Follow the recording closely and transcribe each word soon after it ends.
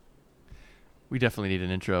We definitely need an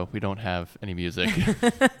intro. We don't have any music.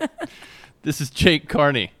 This is Jake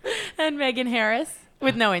Carney. And Megan Harris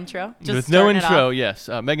with no intro. With no intro, yes.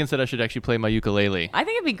 Megan said I should actually play my ukulele. I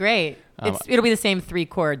think it'd be great. It'll be the same 3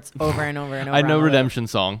 chords over and over and over. I know Redemption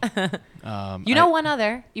Song. You know one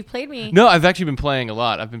other. You played me. No, I've actually been playing a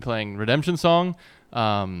lot. I've been playing Redemption Song,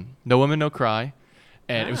 No Woman, No Cry.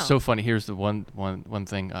 And it was so funny. Here's the one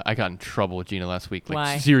thing. I got in trouble with Gina last week.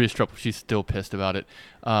 Why? Serious trouble. She's still pissed about it.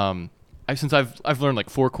 Since I've learned like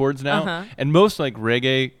 4 chords now, and most like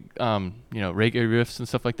reggae, reggae riffs and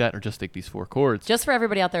stuff like that are just like these 4 chords. Just for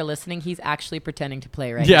everybody out there listening, he's actually pretending to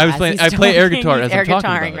play reggae. Yeah, I play air guitar as I'm talking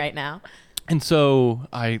about it right now. And so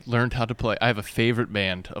I learned how to play. I have a favorite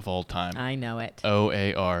band of all time. I know it.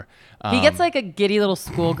 OAR. He gets like a giddy little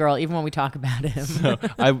schoolgirl even when we talk about him. So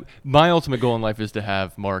my ultimate goal in life is to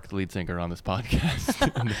have Mark, the lead singer, on this podcast.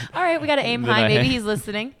 All right, we got to aim high. Maybe he's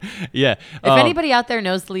listening. Yeah. If anybody out there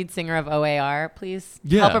knows the lead singer of OAR, please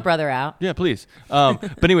help a brother out. Yeah, please.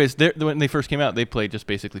 But anyways, when they first came out, they played just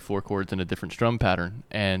basically 4 chords in a different strum pattern.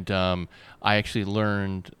 And I actually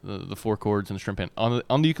learned the 4 chords in the strum pattern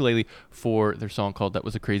on the ukulele for their song called That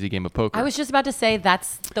Was a Crazy Game of Poker. I was just about to say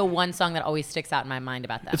that's the one song that always sticks out in my mind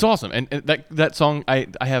about that. It's awesome. And that song, I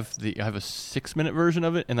have a 6-minute version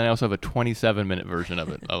of it, and then I also have a 27-minute version of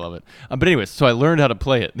it. I love it. But anyways, so I learned how to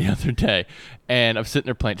play it the other day, and I'm sitting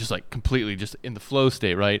there playing just like completely just in the flow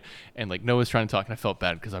state, right? And like Noah's trying to talk, and I felt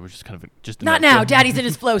bad because I was just kind of just not now. Daddy's in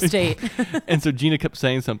his flow state. And so Gina kept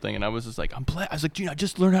saying something, and I was just like, I was like, Gina, I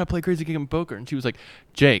just learned how to play Crazy Game of Poker, and she was like,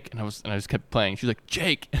 Jake, and I just kept playing. She was like,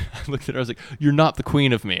 Jake. I looked at her, I was like, you're not the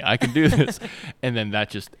queen of me. I can do this. And then that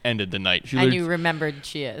just ended the night. And you remembered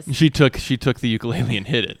she is. She took the ukulele and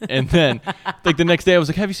hit it. And then like the next day I was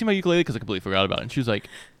like, have you seen my ukulele? Because I completely forgot about it. And she was like,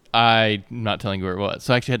 I'm not telling you where it was.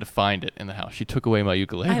 So I actually had to find it in the house. She took away my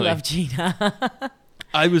ukulele. I love Gina.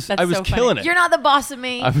 I was so killing funny. it. You're not the boss of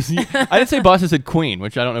me. I didn't say boss, I said queen,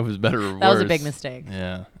 which I don't know if it was better or worse. That was a big mistake.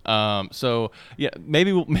 Yeah. So yeah,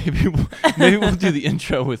 maybe we'll do the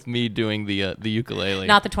intro with me doing the ukulele.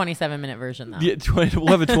 Not the 27-minute version though. Yeah, we'll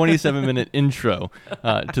have a 27-minute intro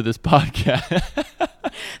to this podcast.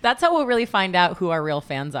 That's how we'll really find out who our real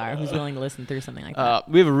fans are, who's willing to listen through something like that.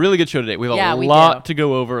 We have a really good show today. We have a lot to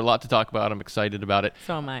go over, a lot to talk about. I'm excited about it.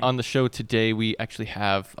 So am I. On the show today, we actually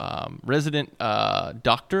have resident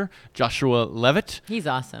doctor Joshua Levitt. He's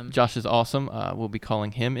awesome. Josh is awesome. We'll be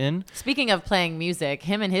calling him in. Speaking of playing music,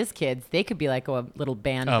 him and his kids, they could be like a little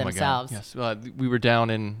band themselves. My God. Yes. We were down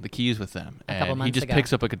in the Keys with them. A couple months he just ago.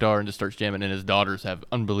 picks up a guitar and just starts jamming, and his daughters have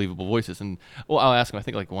unbelievable voices. And I'll ask him. I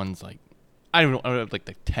think like one's like, I don't know, like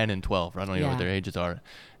 10 and 12. I don't even know what their ages are.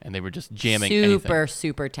 And they were just jamming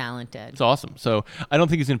Super talented. It's awesome. So I don't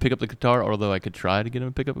think he's going to pick up the guitar, although I could try to get him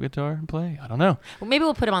to pick up a guitar and play. I don't know. Well, maybe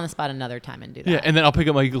we'll put him on the spot another time and do that. Yeah, and then I'll pick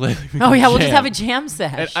up my ukulele. Oh, yeah, we'll just have a jam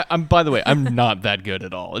sesh. And by the way, I'm not that good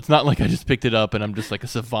at all. It's not like I just picked it up and I'm just like a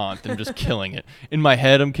savant and just killing it. In my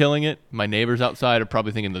head, I'm killing it. My neighbors outside are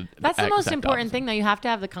probably thinking That's the most important opposite thing, though. You have to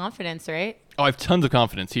have the confidence, right? Oh, I have tons of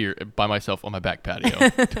confidence here by myself on my back patio.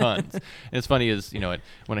 Tons. And it's funny is,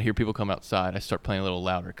 when I hear people come outside, I start playing a little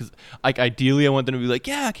louder. Because ideally, I want them to be like,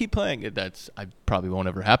 yeah, keep playing. I probably won't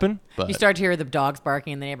ever happen. But you start to hear the dogs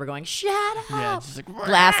barking and the neighbor going, shut up. Yeah, it's just like,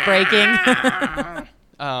 glass breaking.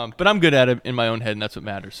 But I'm good at it in my own head, and that's what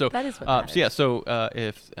matters. So that is what matters.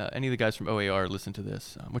 If any of the guys from OAR listen to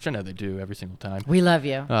this, which I know they do every single time. We love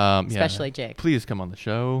you, especially Jake. Please come on the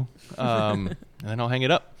show, and then I'll hang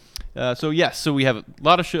it up. So we have a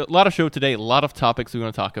lot of show today, a lot of topics we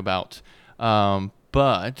want to talk about.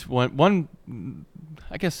 But one,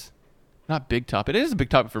 I guess, not big topic. It is a big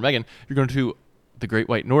topic for Megan. You're going to the Great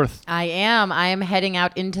White North. I am heading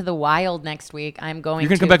out into the wild next week. You're going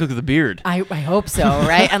to come back with a beard. I hope so,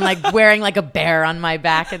 right? And like wearing like a bear on my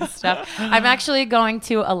back and stuff. I'm actually going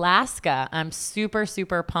to Alaska. I'm super,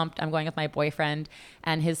 super pumped. I'm going with my boyfriend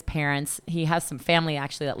and his parents. He has some family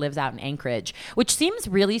actually that lives out in Anchorage, which seems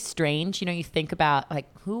really strange. You think about like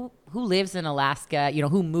who lives in Alaska,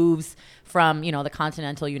 who moves from, the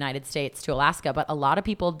continental United States to Alaska, but a lot of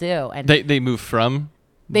people do. And they move from?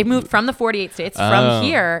 They moved from the 48 states from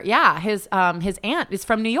here. Yeah. His aunt is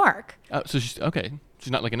from New York. Oh, so she's okay.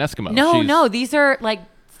 She's not like an Eskimo. No, these are like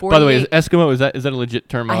 48. By the way, Eskimo, is that a legit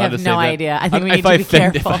term? I have no idea. I think we need to be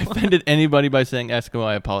careful. careful. If I offended anybody by saying Eskimo,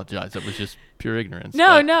 I apologize. It was just pure ignorance.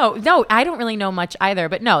 No. I don't really know much either.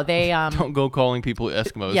 But no, they don't go calling people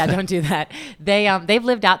Eskimos. Yeah, don't do that. They've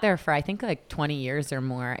lived out there for I think like 20 years or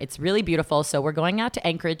more. It's really beautiful. So we're going out to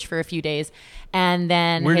Anchorage for a few days, and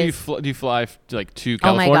then where do you fly like to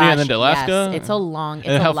Oh my California gosh, and then to Alaska? Yes. It's a lot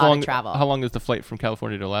of travel. How long is the flight from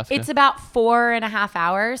California to Alaska? It's about 4.5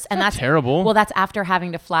 hours, and that's terrible. Well, that's after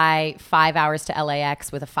having to fly 5 hours to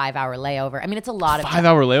LAX with a 5-hour layover. I mean, it's a lot of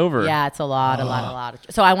 5-hour layover. Yeah, it's a lot.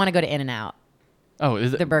 So I want to go to In-N-Out. Oh,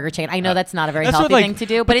 is it the burger chain? I know that's not a very healthy thing to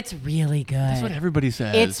do, but it's really good. That's what everybody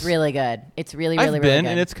says. It's really good. It's really I've been, really good.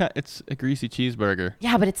 And it's a greasy cheeseburger.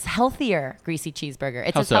 Yeah, but it's healthier greasy cheeseburger.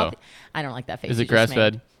 It's How so? healthy. I don't like that face. Is it grass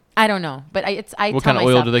fed? I don't know, but what kind of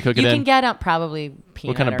oil do they cook it in? You can get up probably peanut.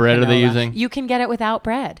 What kind of bread are they using? You can get it without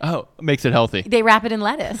bread. Oh, makes it healthy. They wrap it in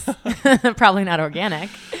lettuce. Probably not organic.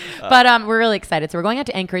 But we're really excited. So we're going out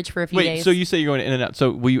to Anchorage for a few days. Wait, so you say you're going to In-N-Out.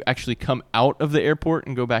 So will you actually come out of the airport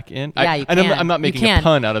and go back in? Yeah, you can. I'm not making a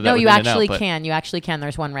pun out of that. No, with you actually In-N-Out, can. You actually can.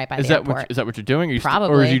 There's one right by the airport. Is that what you're doing? Probably.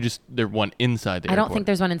 Or is you just there one inside the airport? I don't think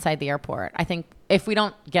there's one inside the airport. I think if we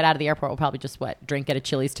don't get out of the airport, we'll probably just drink at a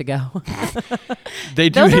Chili's to go. They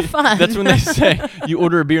do. Those are fun. That's when they say you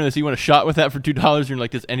order a beer and they say you want a shot with that for $2. And you're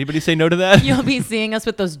like, does anybody say no to that? You'll be seeing us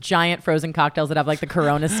with those giant frozen cocktails that have like the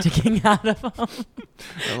Corona sticking out of them.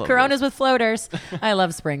 Coronas with floaters. I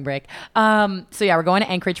love spring break. So yeah, we're going to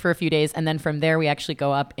Anchorage for a few days, and then from there we actually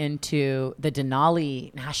go up into the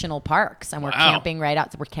Denali National Parks, and we're camping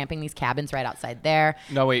We're camping these cabins right outside there.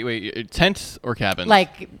 No, wait, tents or cabins?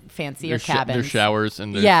 Like fancier cabins. There's showers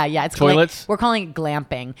and there's it's toilets. We're calling it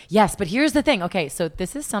glamping. Yes, but here's the thing. Okay, so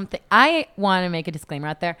this is something I want to make a disclaimer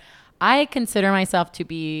out there. I consider myself to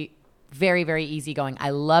be very, very easygoing. I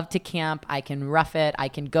love to camp. I can rough it. I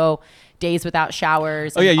can go days without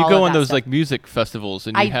showers. Oh yeah, you go on those like music festivals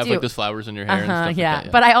and you have like those flowers in your hair and stuff like that.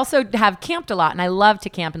 Yeah, but I also have camped a lot, and I love to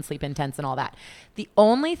camp and sleep in tents and all that. The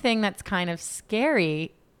only thing that's kind of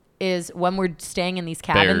scary is when we're staying in these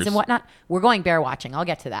cabins Bears. and whatnot. We're going bear watching. I'll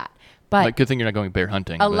get to that. But like, good thing you're not going bear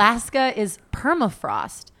hunting. Alaska is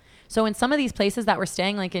permafrost. So in some of these places that we're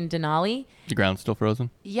staying, like in Denali, the ground's still frozen.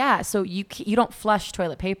 Yeah, so you don't flush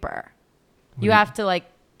toilet paper. You have to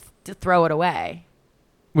to throw it away.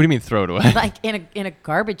 What do you mean throw it away? Like in a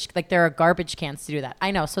garbage, like there are garbage cans to do that.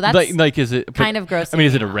 I know. So that's like is it kind of gross? I mean,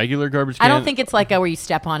 is it a regular garbage can? I don't think it's like where you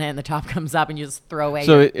step on it and the top comes up and you just throw away.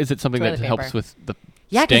 So is it something that helps with the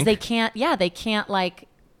Yeah, because stink? they can't like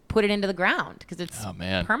put it into the ground because it's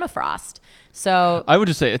permafrost. So I would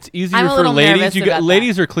just say it's easier for ladies.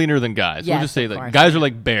 Ladies are cleaner than guys. Yes, we'll just say that guys are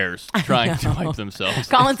like bears trying to wipe themselves.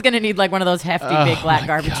 Colin's gonna need like one of those hefty big black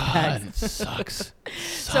garbage bags. It sucks.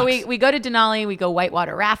 So we go to Denali. We go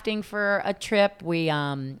whitewater rafting for a trip. We're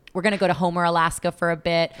gonna go to Homer, Alaska for a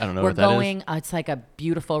bit. I don't know what that is. It's like a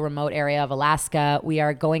beautiful remote area of Alaska. We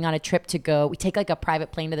are going on a trip to go. We take like a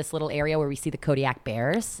private plane to this little area where we see the Kodiak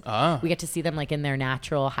bears. We get to see them like in their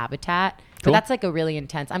natural habitat. Cool. But that's like a really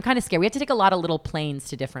intense. I'm kind of scared. We have to take a lot of little planes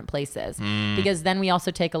to different places because then we also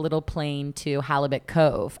take a little plane to Halibut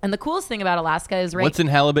Cove. And the coolest thing about Alaska is what's in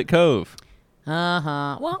Halibut Cove?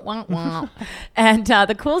 Wah, wah, wah. And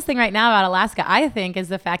the coolest thing right now about Alaska, I think, is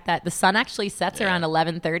the fact that the sun actually sets around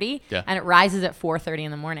 11:30 and it rises at 4:30 in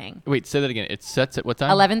the morning. Wait, say that again. It sets at what time?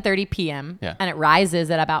 11:30 p.m. and it rises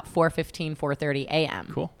at about 4:15, 4:30 a.m.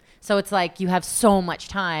 Cool. So it's like you have so much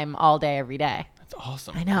time all day, every day.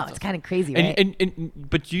 Awesome. I know. It's kind of crazy, right?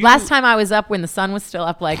 But last time I was up when the sun was still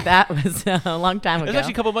up like that was a long time ago. It was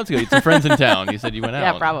actually a couple months ago. You had some friends in town. You said you went out.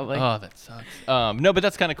 Yeah, probably. Oh, that sucks. No, but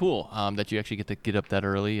that's kind of cool that you actually get to get up that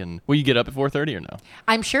early. And will you get up at 4:30 or no?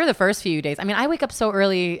 I'm sure the first few days. I mean, I wake up so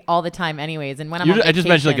early all the time anyways. And when I'm on vacation, I just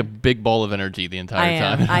imagine like a big ball of energy the entire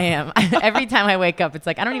time. I am. Every time I wake up, it's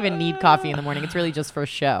like I don't even need coffee in the morning. It's really just for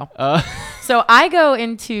show. So I go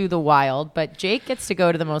into the wild, but Jake gets to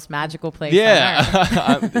go to the most magical place on earth.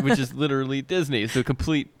 Which is literally Disney. It's a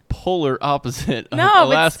complete polar opposite of Alaska.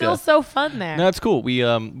 No, it's still so fun there. No, it's cool.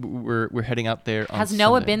 We're heading out there on Has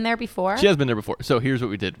Noah Sunday. been there before? She has been there before. So here's what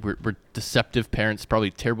we did. We're deceptive parents, probably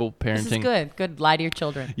terrible parenting. This is good. Good. Lie to your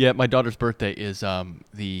children. Yeah, my daughter's birthday is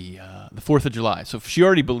the 4th of July. So she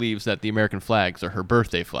already believes that the American flags are her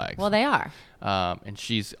birthday flags. Well, they are. And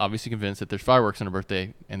she's obviously convinced that there's fireworks on her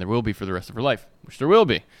birthday, and there will be for the rest of her life, which there will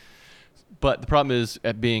be. But the problem is,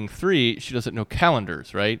 at being 3, she doesn't know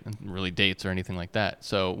calendars, right? And really dates or anything like that.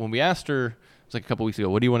 So when we asked her, it was like a couple weeks ago,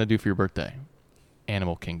 what do you want to do for your birthday?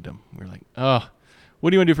 Animal Kingdom. We were like, what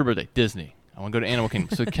do you want to do for your birthday? Disney. I want to go to Animal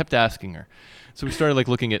Kingdom. So we kept asking her. So we started like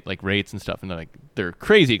looking at like rates and stuff, and they're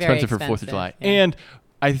crazy expensive for 4th of July. Yeah. And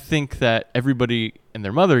I think that everybody and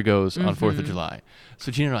their mother goes on 4th of July.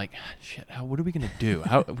 So Gina and I are like, shit, what are we going to do?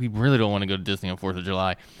 We really don't want to go to Disney on 4th of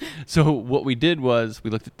July. So what we did was we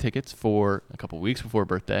looked at tickets for a couple of weeks before her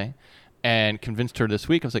birthday and convinced her this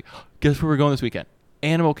week. I was like, guess where we're going this weekend?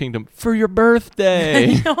 Animal Kingdom for your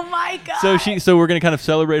birthday. Oh my God. So we're going to kind of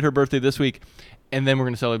celebrate her birthday this week. And then we're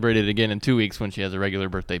going to celebrate it again in 2 weeks when she has a regular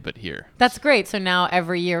birthday, but here. That's great. So now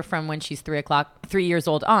every year from when she's 3 years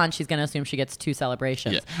old on, she's going to assume she gets 2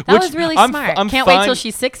 celebrations. Yeah. That was really smart. Can't wait till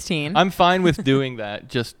she's 16. I'm fine with doing that.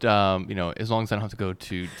 Just as long as I don't have to go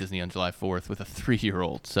to Disney on July 4th with a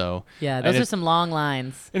 3-year-old. So yeah, those are some long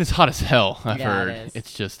lines. And it's hot as hell. I've heard.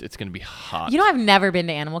 It is. It's going to be hot. I've never been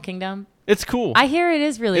to Animal Kingdom. It's cool. I hear it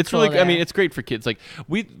is really it's cool. Really, there. I mean, it's great for kids. Like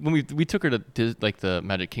when we took her to the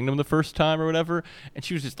Magic Kingdom the first time or whatever, and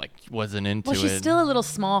she was just like wasn't into it. Well, she's still a little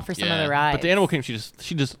small for some of the rides. But the Animal Kingdom,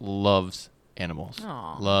 she just loves animals.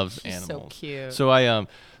 Aww, loves she's animals. So cute. So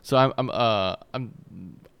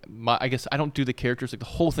I guess I don't do the characters, like the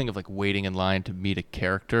whole thing of like waiting in line to meet a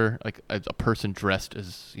character, like a person dressed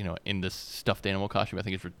as, in this stuffed animal costume. I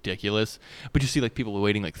think it's ridiculous. But you see like people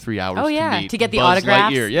waiting like 3 hours to get the Buzz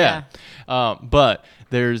autographs. Lightyear. Yeah. But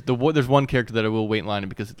there's one character that I will wait in line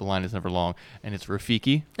because the line is never long, and it's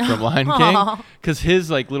Rafiki from Lion King. Because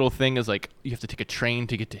his like little thing is like you have to take a train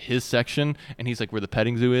to get to his section, and he's like where the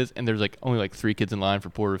petting zoo is, and there's like only like 3 kids in line for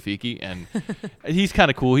poor Rafiki, and he's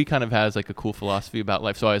kind of cool. He kind of has like a cool philosophy about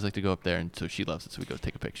life, so I always like to go up there, and so she loves it, so we go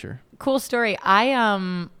take a picture. Cool story.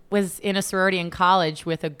 I was in a sorority in college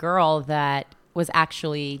with a girl that was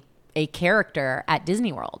actually a character at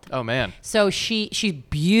Disney World. Oh man. So she's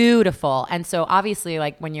beautiful. And so obviously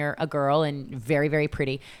like when you're a girl and very, very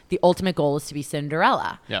pretty, the ultimate goal is to be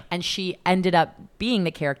Cinderella. Yeah. And she ended up being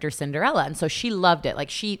the character Cinderella. And so she loved it. Like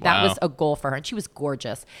that was a goal for her, and she was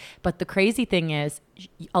gorgeous. But the crazy thing is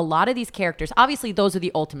a lot of these characters, obviously those are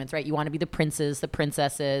the ultimates, right? You want to be the princes, the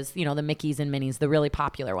princesses, the Mickeys and Minnies, the really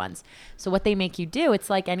popular ones. So what they make you do, it's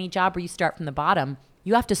like any job where you start from the bottom.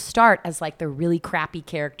 You have to start as like the really crappy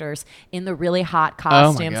characters in the really hot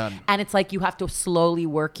costumes. Oh my God. And it's like you have to slowly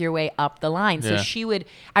work your way up the line. So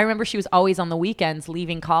I remember she was always on the weekends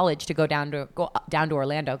leaving college to go down to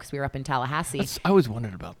Orlando because we were up in Tallahassee. I always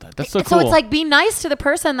wondered about that. That's so cool. So it's like be nice to the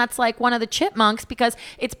person that's like one of the chipmunks, because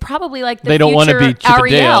it's probably like they don't want to be Chip and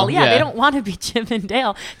Dale. Yeah, they don't want to be Chip and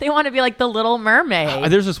Dale. They want to be like the Little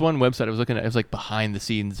Mermaid. There's this one website I was looking at. It was like behind the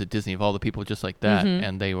scenes at Disney of all the people just like that,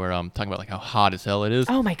 and they were talking about like how hot as hell it is.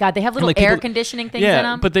 Oh my God, they have little air conditioning things in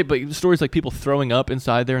them. But stories like people throwing up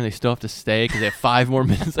inside there and they still have to stay because they have 5 more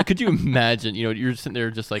minutes. Like, could you imagine? You're sitting there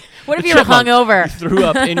just like, what if you were hungover? You threw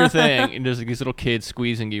up in your thing, and there's like these little kids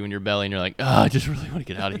squeezing you in your belly, and you're like, I just really want to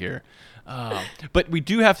get out of here. But we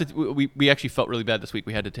do have to. We actually felt really bad this week.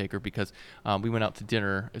 We had to take her because we went out to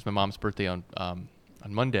dinner. It was my mom's birthday on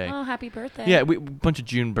Monday. Oh, happy birthday! Yeah, a bunch of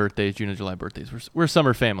June and July birthdays. We're a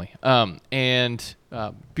summer family. And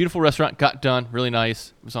beautiful restaurant, got done, really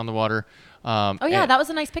nice. It was on the water. That was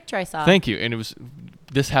a nice picture I saw. Thank you. And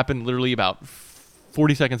this happened literally about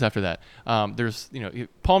 40 seconds after that. There's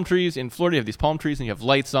palm trees in Florida. You have these palm trees and you have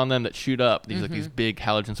lights on them that shoot up. These like these big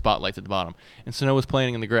halogen spotlights at the bottom. And Snow was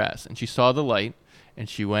playing in the grass, and she saw the light and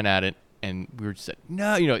she went at it. And we were just like,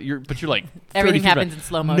 no, you're like everything happens in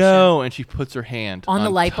slow motion. No, and she puts her hand on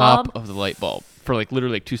the light top bulb of the light bulb for like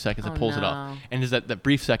literally like 2 seconds and pulls it off. And just that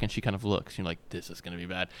brief second, she kind of looks. You're like, this is gonna be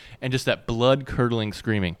bad. And just that blood curdling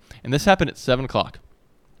screaming. And this happened at 7:00.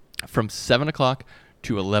 From 7:00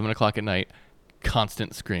 to 11:00 at night,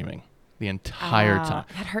 constant screaming the entire time.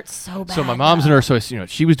 That hurts so bad. So my mom's a nurse, so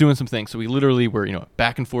she was doing some things. So we literally were,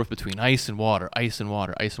 back and forth between ice and water, ice and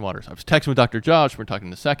water, ice and water. So I was texting with Dr. Josh. We're talking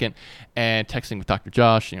in a second, and texting with Dr.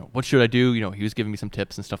 Josh. What should I do? He was giving me some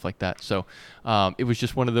tips and stuff like that. So it was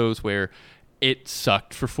just one of those where it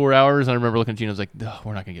sucked for 4 hours. And I remember looking at Gina, I was like,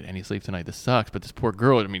 we're not gonna get any sleep tonight. This sucks. But this poor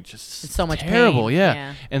girl, just it's so much terrible. Pain.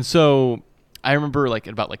 Yeah. And so I remember like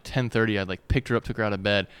at about like 10:30, I'd like picked her up, took her out of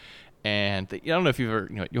bed. And I don't know if you've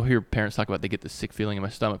ever, you'll hear parents talk about they get this sick feeling in my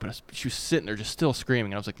stomach, but she was sitting there just still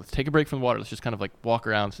screaming. And I was like, let's take a break from the water. Let's just kind of like walk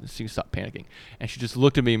around and see you stop panicking. And she just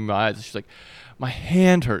looked at me in my eyes and she's like, my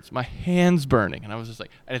hand hurts. My hand's burning. And I was just like,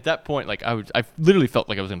 and at that point, like I literally felt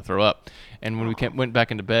like I was going to throw up. And when we went back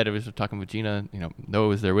into bed, I was talking with Gina, Noah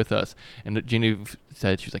was there with us. And Gina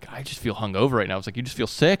said, she was like, I just feel hungover right now. I was like, you just feel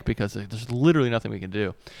sick because there's literally nothing we can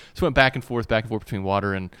do. So we went back and forth between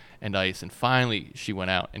water and ice. And finally she went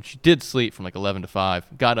out and she did sleep from like 11 to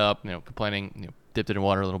 5, got up, complaining, dipped it in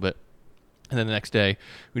water a little bit. And then the next day,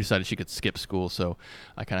 we decided she could skip school, so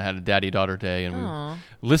I kind of had a daddy-daughter day, and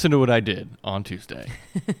we listened to what I did on Tuesday.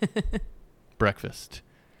 Breakfast.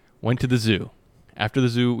 Went to the zoo. After the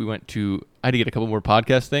zoo, I had to get a couple more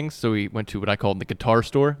podcast things, so we went to what I call the guitar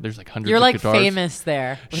store. There's like hundreds You're of like guitars. famous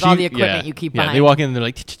there with all the equipment you keep buying. They walk in and they're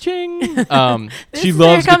like, ching. She Here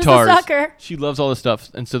loves comes the guitars. sucker. She loves all this stuff.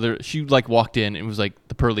 And so she like walked in and was like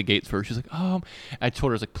the pearly gates for her. She's like, I told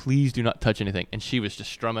her, I was like, please do not touch anything. And she was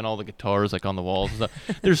just strumming all the guitars like on the walls and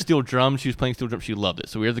stuff. There's steel drums. She was playing steel drums. She loved it.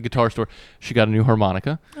 So we were at the guitar store. She got a new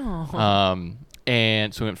harmonica.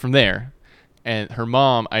 And so we went from there. And her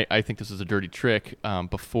mom, I think this is a dirty trick,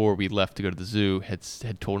 before we left to go to the zoo, had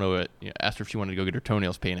told Noah, asked her if she wanted to go get her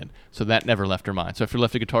toenails painted. So that never left her mind. So after we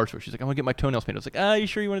left the guitar store, she's like, I want to get my toenails painted. I was like, you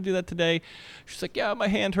sure you want to do that today? She's like, yeah, my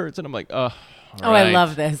hand hurts. And I'm like, all right. I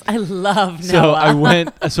love this. I love Noah. So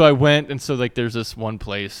I went, and so like there's this one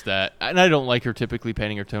place that, and I don't like her typically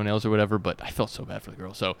painting her toenails or whatever, but I felt so bad for the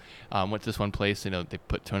girl. So went to this one place, they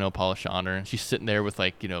put toenail polish on her, and she's sitting there with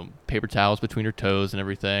like, paper towels between her toes and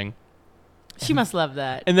everything. She must love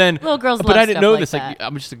that. And then little girls love but I didn't know like this. that. Like,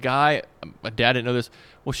 I'm just a guy. My dad didn't know this.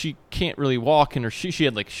 Well, she can't really walk in her shoes. She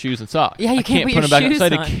had like shoes and socks. Yeah, you can't put your them back. shoes So I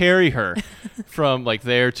had on. to carry her from like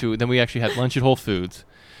there to. Then we actually had lunch at Whole Foods,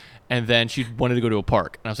 and then she wanted to go to a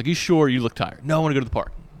park. And I was like, "You sure? You look tired." No, I want to go to the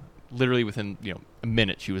park. Literally within a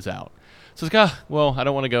minute, she was out. So I was like, well, I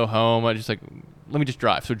don't want to go home. I just like, let me just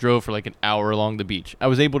drive. So I drove for like an hour along the beach. I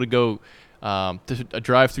was able to go to a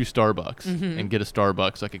drive through Starbucks and get a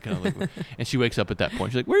Starbucks. So I could kind of like, and she wakes up at that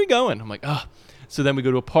point. She's like, where are you going? I'm like, So then we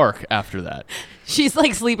go to a park after that. She's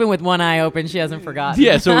like sleeping with one eye open. She hasn't forgotten.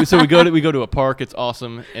 Yeah. So we go to a park. It's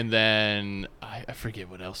awesome. And then I forget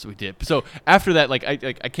what else we did. So after that, like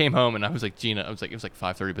I came home and I was like, Gina, it was like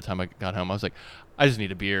 5:30 by the time I got home. I was like, I just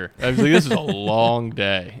need a beer. I was like, this is a long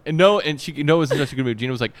day. And she was in such a good mood.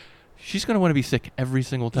 Gina was like, she's going to want to be sick every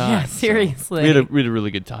single time. Yeah, seriously. So we had a really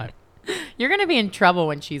good time. You're going to be in trouble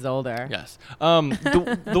when she's older. Yes.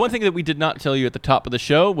 The one thing that we did not tell you at the top of the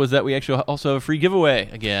show was that we actually also have a free giveaway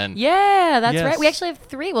again. Yeah, that's Yes. right. We actually have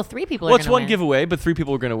three. Well, three people are Well, going it's to one win. giveaway, but 3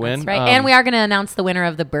 people are going to win. That's right. And we are going to announce the winner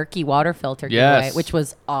of the Berkey Water Filter Giveaway, which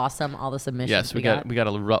was awesome. All the submissions Yes, we got. we got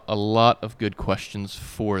a lot of good questions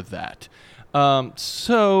for that.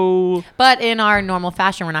 So But in our normal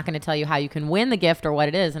fashion, we're not going to tell you how you can win the gift or what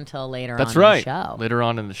it is until later that's on right. in the show. Later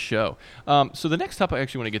on in the show. So the next topic I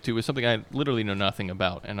actually want to get to is something I literally know nothing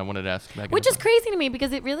about, and I wanted to ask Megan. Which is crazy to me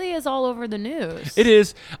because it really is all over the news. It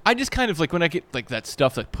is. I just kind of like when I get like that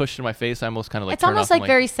stuff like pushed in my face, I almost kind of like It's turn almost off. like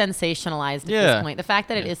very sensationalized at Yeah. this point. The fact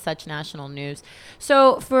that it is such national news.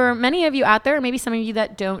 So for many of you out there, or maybe some of you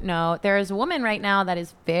that don't know, there is a woman right now that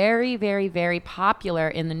is very, very, very popular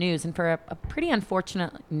in the news, and for a pretty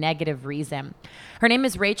unfortunate negative reason. Her name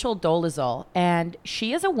is Rachel Dolezal, and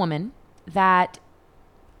she is a woman that,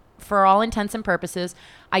 for all intents and purposes,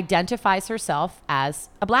 identifies herself as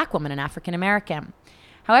a black woman, an African American.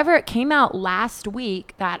 However, it came out last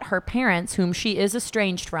week that her parents, whom she is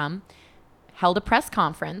estranged from, held a press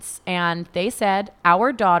conference, and they said,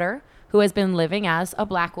 our daughter, who has been living as a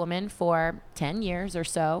black woman for 10 years or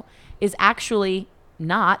so, is actually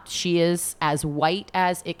not. She is as white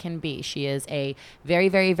as it can be. She is a very,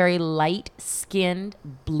 very, very light-skinned,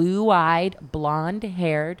 blue-eyed,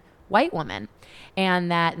 blonde-haired white woman.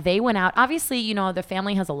 And that they went out. Obviously, the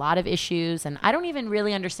family has a lot of issues, and I don't even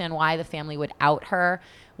really understand why the family would out her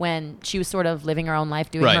when she was sort of living her own life,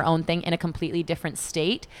 doing her own thing in a completely different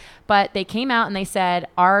state. But they came out and they said,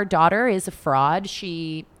 our daughter is a fraud.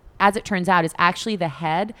 She, as it turns out, is actually the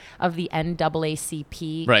head of the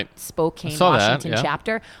NAACP Spokane, Washington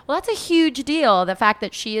chapter. Well, that's a huge deal. The fact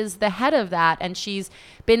that she is the head of that, and she's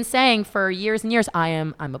been saying for years and years,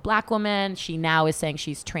 I'm a black woman. She now is saying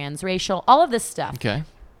she's transracial. All of this stuff. Okay.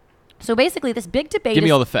 So basically, this big debate. Give me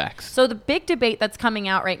all the facts. So the big debate that's coming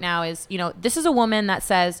out right now is, this is a woman that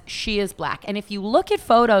says she is black, and if you look at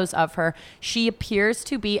photos of her, she appears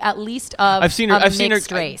to be at least of I've seen her.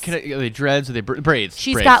 mixed race. Are they dreads? Are they braids?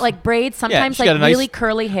 She's got like braids, sometimes like really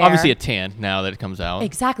curly hair. Obviously a tan now that it comes out.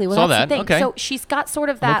 Exactly. Well, Saw that's that. the thing. Okay. So she's got sort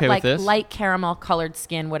of that like with this. light caramel colored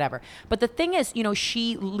skin, whatever. But the thing is,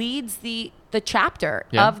 she leads the chapter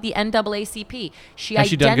of the NAACP. She Has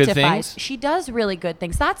she done good identifies. things? She does really good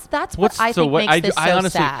things. That's what I think makes this so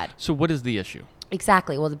honestly, sad. So what is the issue?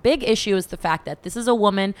 Exactly. Well, the big issue is the fact that this is a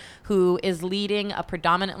woman who is leading a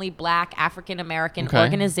predominantly black African-American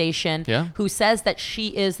organization who says that she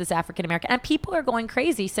is this African-American. And people are going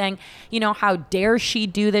crazy saying, how dare she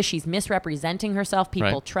do this? She's misrepresenting herself.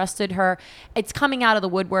 People trusted her. It's coming out of the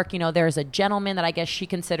woodwork. There's a gentleman that I guess she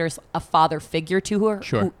considers a father figure to her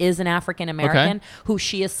who is an African-American, who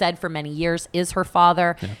she has said for many years is her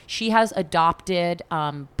father. Yeah. She has adopted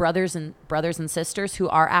brothers and sisters who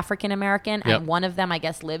are African-American. And one one of them, I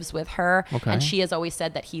guess, lives with her. Okay. And she has always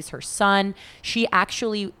said that he's her son. She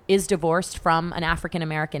actually is divorced from an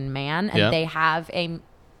African-American man, and they have a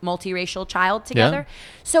multiracial child together.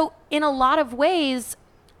 So in a lot of ways,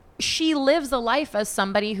 she lives a life as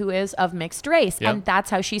somebody who is of mixed race, and that's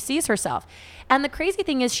how she sees herself. And the crazy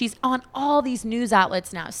thing is she's on all these news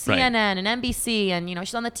outlets now, CNN and NBC, and, you know,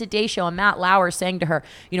 she's on the Today Show, and Matt Lauer saying to her,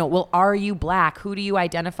 you know, well, are you black? Who do you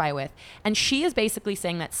identify with? And she is basically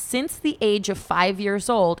saying that since the age of 5 years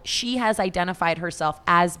old, she has identified herself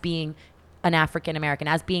as being an African American,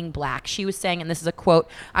 as being black. She was saying, and this is a quote,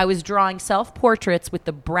 "I was drawing self-portraits with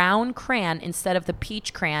the brown crayon instead of the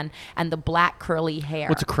peach crayon and the black curly hair."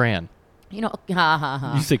 What's a crayon? You know,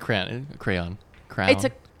 You say crayon. Crayon. It's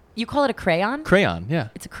you call it a crayon? Crayon, yeah.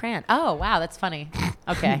 It's a crayon. Oh, wow, that's funny.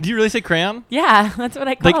 Okay. Do you really say crayon? Yeah, that's what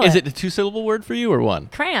I call it. Like, is it a 2-syllable word for you or one?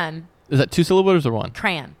 Crayon. Is that 2 syllables or one?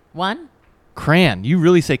 Crayon. One? Crayon. You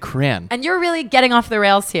really say crayon. And you're really getting off the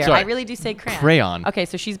rails here. Sorry. I really do say crayon. Crayon. Okay,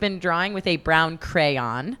 so she's been drawing with a brown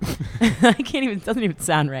crayon. It doesn't even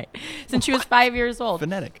sound right. Since she was 5 years old.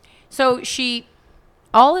 Phonetic. So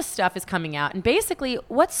all this stuff is coming out. And basically,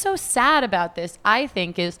 what's so sad about this, I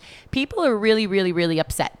think, is people are really, really, really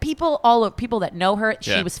upset. People that know her,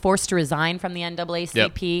 she was forced to resign from the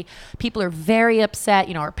NAACP. Yep. People are very upset.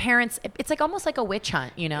 You know, her parents, it's like almost like a witch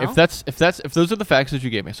hunt, you know? If those are the facts that you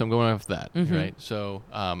gave me, so I'm going off that, right? So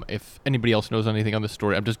if anybody else knows anything on this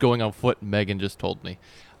story, I'm just going on what Megan just told me.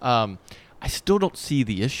 I still don't see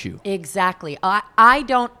the issue. Exactly. I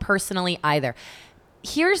don't personally either.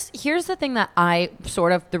 Here's the thing that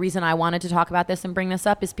the reason I wanted to talk about this and bring this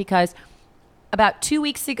up is because about 2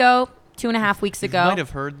 weeks ago, 2.5 weeks ago. You might have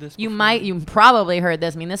heard this before. You probably heard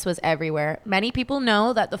this. I mean, this was everywhere. Many people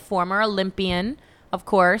know that the former Olympian, of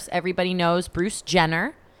course, everybody knows, Bruce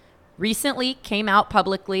Jenner, recently came out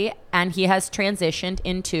publicly and he has transitioned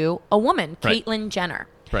into a woman, Caitlyn Jenner.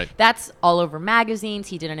 Right. That's all over magazines.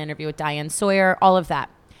 He did an interview with Diane Sawyer, all of that.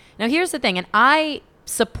 Now, here's the thing, and I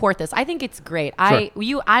support this. I think it's great.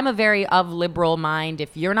 Sure. I'm a very liberal mind.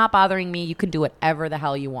 If you're not bothering me, you can do whatever the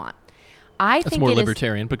hell you want. That's more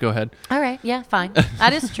libertarian, but go ahead. All right. Yeah, fine.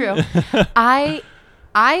 That is true.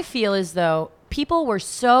 I feel as though people were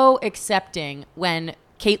so accepting when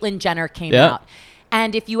Caitlyn Jenner came out.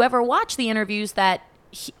 And if you ever watch the interviews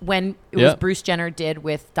when it was Bruce Jenner did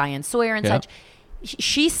with Diane Sawyer and such,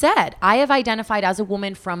 she said, I have identified as a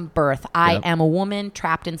woman from birth. I am a woman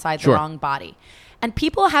trapped inside the wrong body. And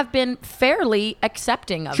people have been fairly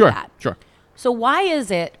accepting of that. Sure. So why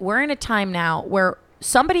is it we're in a time now where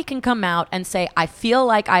somebody can come out and say, I feel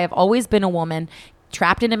like I have always been a woman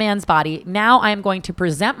trapped in a man's body. Now I am going to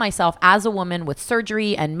present myself as a woman with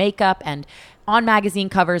surgery and makeup and on magazine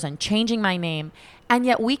covers and changing my name. And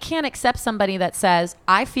yet we can't accept somebody that says,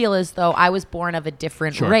 I feel as though I was born of a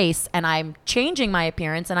different race and I'm changing my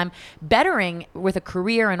appearance and I'm bettering with a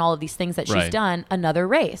career and all of these things that she's done another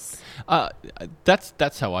race.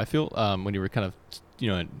 That's how I feel when you were kind of,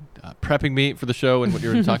 prepping me for the show and what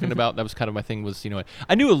you were talking about. That was kind of my thing was,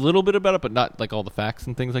 I knew a little bit about it, but not like all the facts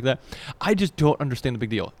and things like that. I just don't understand the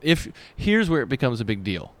big deal. Here's where it becomes a big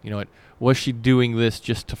deal. Was she doing this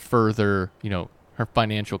just to further, her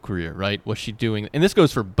financial career, right? Was she doing, and this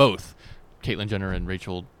goes for both Caitlyn Jenner and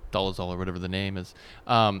Rachel Dolezal or whatever the name is.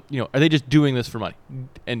 Are they just doing this for money?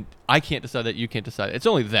 And I can't decide that. You can't decide. It's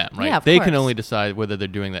only them, right? Yeah, they course. can only decide whether they're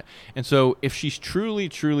doing that. And so if she's truly,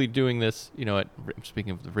 truly doing this, I'm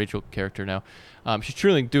speaking of the Rachel character now, she's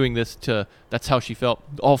truly doing this that's how she felt,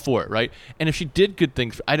 all for it, right? And if she did good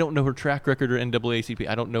things, I don't know her track record or NAACP.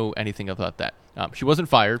 I don't know anything about that. She wasn't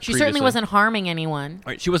fired She previously. certainly wasn't harming anyone.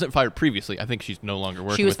 Right, she wasn't fired previously. I think she's no longer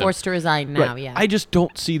working. She was with them. forced to resign now, Right. I just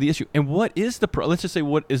don't see the issue. And what is the let's just say,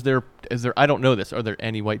 what is there, I don't know this. Are there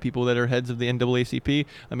any white people that are heads of the NAACP?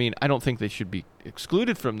 I mean, I don't think they should be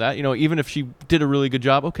excluded from that. Even if she did a really good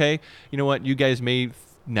job, okay, you know what, you guys may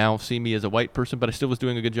now see me as a white person, but I still was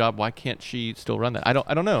doing a good job. Why can't she still run that? I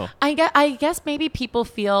don't know. I guess maybe people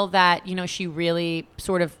feel that, she really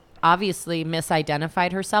sort of obviously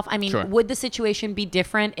misidentified herself. I mean, would the situation be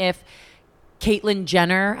different if Caitlyn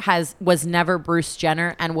Jenner was never Bruce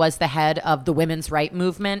Jenner and was the head of the women's right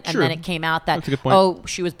movement, and then it came out that,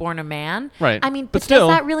 she was born a man? Right. I mean, but still,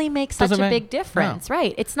 does that really make such a big difference? No.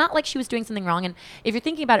 Right. It's not like she was doing something wrong. And if you're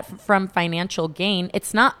thinking about it from financial gain,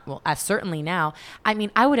 it's not, certainly now. I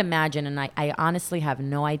mean, I would imagine, and I honestly have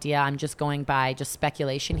no idea, I'm just going by just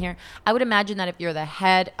speculation here. I would imagine that if you're the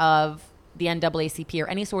head of the NAACP or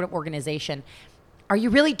any sort of organization, are you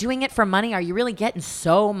really doing it for money? Are you really getting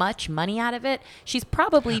so much money out of it? She's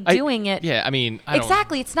probably doing it. Yeah, I mean,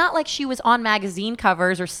 exactly. It's not like she was on magazine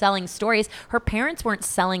covers or selling stories. Her parents weren't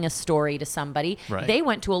selling a story to somebody. Right. They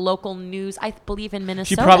went to a local news, I believe, in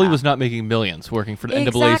Minnesota. She probably was not making millions working for the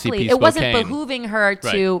NAACP Spokane. It wasn't behooving her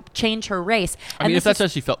to change her race. I mean, if that's how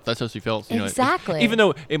she felt, that's how she felt. Exactly. Even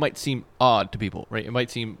though it might seem odd to people, right? It might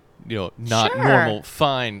seem, not normal,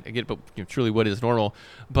 fine. I get, but truly what is normal.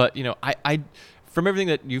 But, I from everything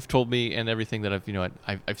that you've told me and everything that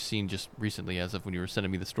I've seen just recently as of when you were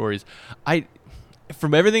sending me the stories,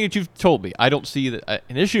 from everything that you've told me, I don't see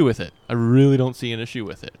an issue with it. I really don't see an issue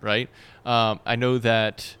with it, right? I know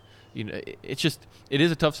that, it's just, it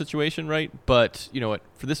is a tough situation, right? But,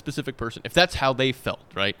 for this specific person, if that's how they felt,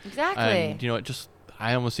 right? Exactly. And,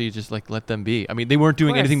 I almost see just like let them be. I mean, they weren't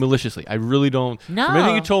doing anything maliciously. I really don't. No. From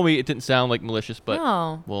everything you told me, it didn't sound like malicious, but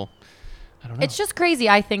well, I don't know. It's just crazy.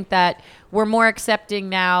 I think that we're more accepting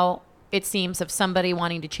now, it seems, of somebody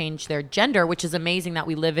wanting to change their gender, which is amazing that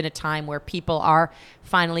we live in a time where people are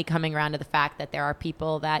finally coming around to the fact that there are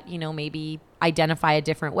people that, maybe identify a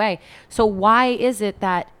different way. So why is it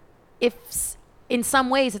that if in some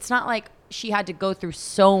ways it's not like she had to go through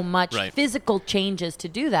so much physical changes to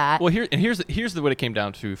do that? Well, here's what it came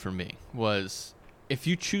down to for me was if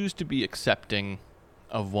you choose to be accepting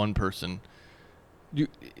of one person, you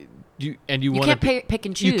want to pick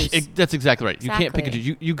and choose. That's exactly right. Exactly. You can't pick and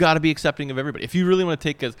choose. You got to be accepting of everybody. If you really want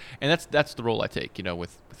to take and that's the role I take.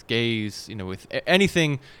 With gays, with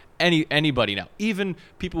anything. Anybody now, even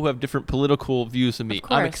people who have different political views than me,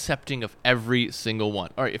 I'm accepting of every single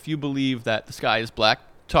one. All right, if you believe that the sky is black,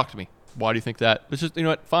 talk to me. Why do you think that? Let's just,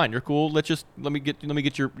 fine, you're cool. Let me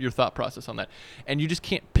get your thought process on that. And you just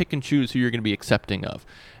can't pick and choose who you're going to be accepting of.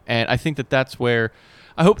 And I think that's where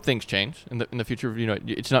I hope things change in the future.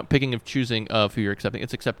 It's not picking and choosing of who you're accepting.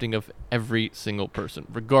 It's accepting of every single person,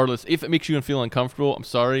 regardless. If it makes you feel uncomfortable, I'm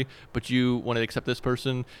sorry, but you want to accept this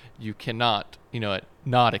person, you cannot,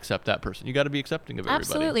 not accept that person. You got to be accepting of everybody.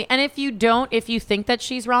 Absolutely. And if you think that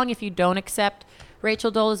she's wrong, if you don't accept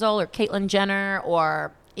Rachel Dolezal or Caitlyn Jenner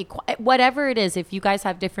or whatever it is, if you guys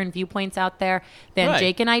have different viewpoints out there than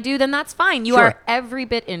Jake and I do, then that's fine. You are every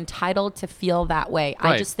bit entitled to feel that way.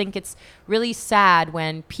 I just think it's really sad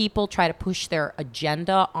when people try to push their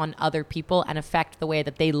agenda on other people and affect the way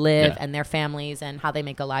that they live and their families and how they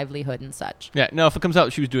make a livelihood and such. Yeah, no, if it comes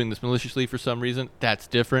out she was doing this maliciously for some reason, that's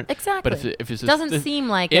different. Exactly. But if it's doesn't seem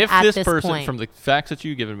like it at this person, point. From the facts that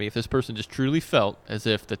you've given me, if this person just truly felt as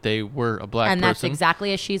if that they were a black person. And that's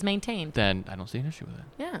exactly as she's maintained. Then I don't see an issue with it.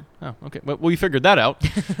 Yeah. Oh, okay. Well, we figured that out.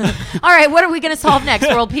 All right. What are we going to solve next?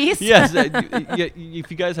 World peace? Yes.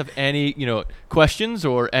 If you guys have any, questions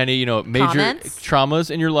or any, major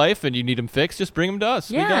traumas in your life and you need them fixed, just bring them to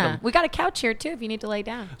us. Yeah. We got a couch here, too, if you need to lay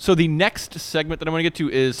down. So the next segment that I want to get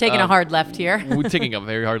to is... Taking a hard left here. We're taking a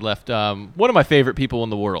very hard left. One of my favorite people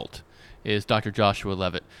in the world is Dr. Joshua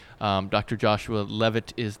Levitt. Dr. Joshua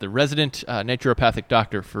Levitt is the resident naturopathic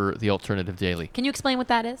doctor for the Alternative Daily. Can you explain what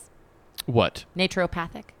that is? What?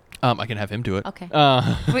 Naturopathic. I can have him do it. Okay.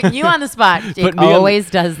 Put you on the spot. Jake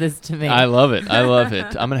always does this to me. I love it.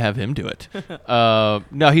 I'm gonna have him do it.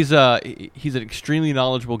 No, he's an extremely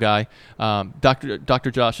knowledgeable guy.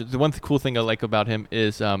 Dr. Josh. The one cool thing I like about him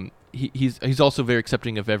is he's also very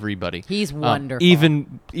accepting of everybody. He's wonderful.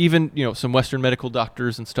 Even some Western medical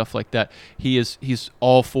doctors and stuff like that. He's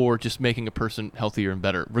all for just making a person healthier and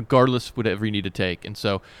better, regardless whatever you need to take. And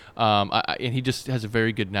so, and he just has a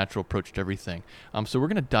very good natural approach to everything. So we're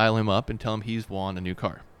gonna dial him up and tell him he's won a new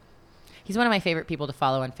car. He's one of my favorite people to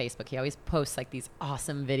follow on Facebook. He always posts like these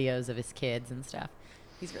awesome videos of his kids and stuff.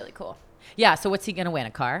 He's really cool. Yeah. So what's he gonna win?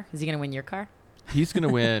 A car? Is he gonna win your car? He's gonna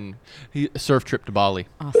win a surf trip to Bali.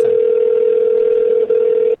 Awesome.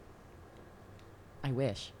 I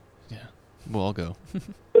wish. Yeah. We'll all go.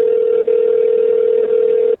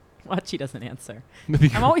 Watch, he doesn't answer.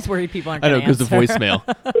 I'm always worried people aren't going to I answer. know, because the voicemail.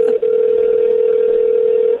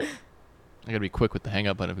 I got to be quick with the hang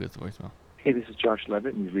up button if it's the voicemail. Hey, this is Josh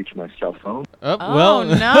Levitt, and you've reached my cell phone. Oh,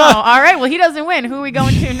 no. All right. Well, he doesn't win. Who are we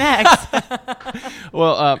going to next?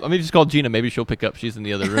 Well, let me just call Gina. Maybe she'll pick up. She's in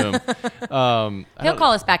the other room. He'll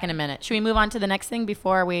call us back in a minute. Should we move on to the next thing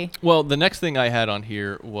before we... Well, the next thing I had on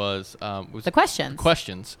here was the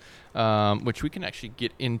questions. Which we can actually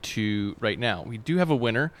get into right now. We do have a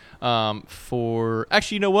winner for...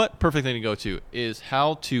 Actually, you know what? Perfect thing to go to is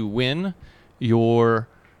how to win your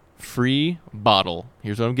free bottle.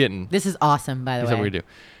 Here's what I'm getting. This is awesome, by the way. Here's what we're going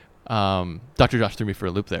to do. Dr. Josh threw me for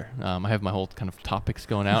a loop there. I have my whole kind of topics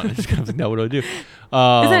going out, and I just kind of like, no, what do I do?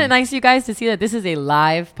 Isn't it nice, you guys, to see that this is a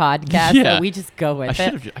live podcast? Yeah. That we just go with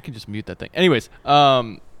it. I can just mute that thing. Anyways,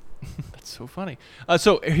 That's so funny.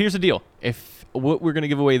 So here's the deal. If what we're going to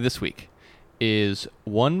give away this week is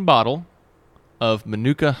 1 bottle of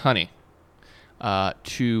Manuka Honey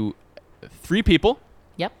to 3 people.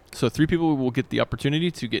 Yep. So 3 people will get the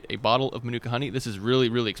opportunity to get a bottle of Manuka Honey. This is really,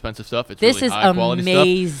 really expensive stuff. This really is high quality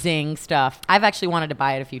amazing stuff. I've actually wanted to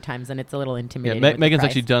buy it a few times, and it's a little intimidating. Yeah, Megan's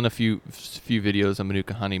actually done a few videos on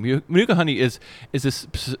Manuka Honey. Manuka Honey is this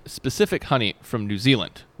specific honey from New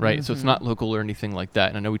Zealand, right? Mm-hmm. So it's not local or anything like that.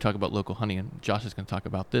 And I know we talk about local honey, and Josh is going to talk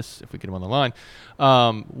about this if we get him on the line.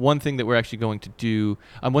 One thing that we're actually going to do,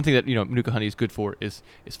 one thing that Manuka Honey is good for is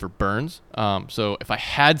for burns. So if I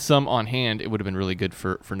had some on hand, it would have been really good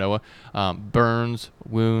for Noah. Burns,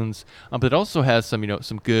 wounds, but it also has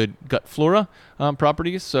some good gut flora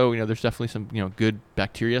properties. So there's definitely some good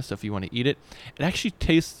bacteria. So if you want to eat it, it actually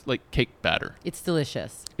tastes like cake batter. It's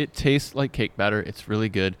delicious. It tastes like cake batter. It's really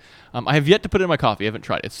good. I have yet to put it in my coffee. I haven't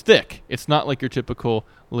tried it. It's thick. It's not like your typical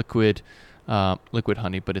liquid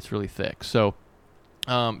honey, but it's really thick. So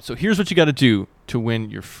here's what you got to do to win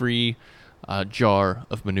your free jar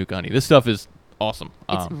of Manuka Honey. This stuff is awesome.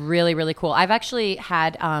 It's really, really cool. I've actually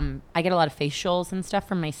had, I get a lot of facials and stuff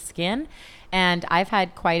from my skin, and I've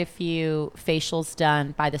had quite a few facials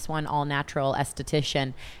done by this one all-natural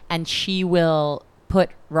esthetician, and she will put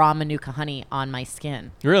raw Manuka Honey on my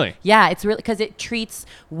skin. Really? Yeah, it's really, because it treats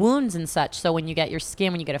wounds and such. So when you get your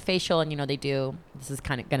skin, when you get a facial, and they do, this is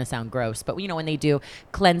kind of going to sound gross, but when they do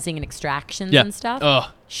cleansing and extractions and stuff,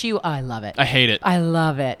 I love it. I hate it. I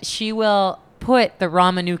love it. She will put the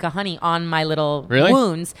raw Manuka Honey on my little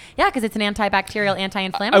wounds. Yeah, because it's an antibacterial,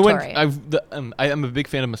 anti-inflammatory. I'm a big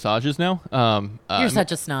fan of massages now. You're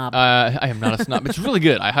such a snob. I am not a snob. It's really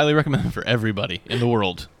good. I highly recommend them for everybody in the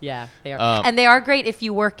world. Yeah, they are. And they are great if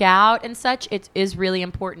you work out and such. It is really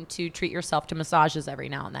important to treat yourself to massages every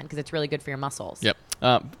now and then because it's really good for your muscles. Yep.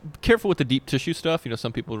 Careful with the deep tissue stuff.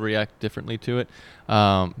 Some people react differently to it.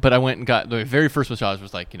 But I went and got the very first massage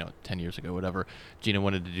was 10 years ago, whatever. Gina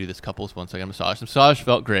wanted to do this couples once I got a massage. The massage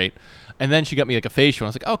felt great. And then she got me a facial. And I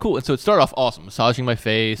was like, oh, cool. And so it started off awesome, massaging my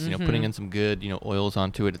face, putting in some good, oils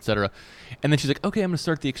onto it, etc. And then she's like, okay, I'm going to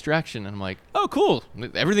start the extraction. And I'm like, oh, cool.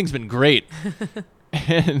 Everything's been great.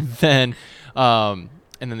 And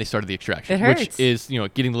then they started the extraction, which is,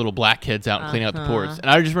 getting the little blackheads out and cleaning out the pores.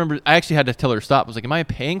 And I just remember I actually had to tell her to stop. I was like, am I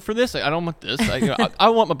paying for this? I don't want this. I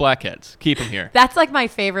want my blackheads. Keep them here. That's my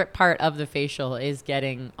favorite part of the facial is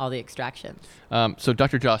getting all the extractions. So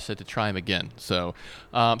Dr. Josh said to try him again. So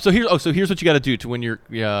here's what you got to do to win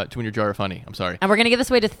your jar of honey. I'm sorry. And we're going to give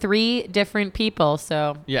this away to 3 different people.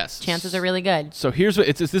 So yes, chances are really good. So here's what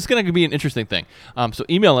this is going to be an interesting thing. So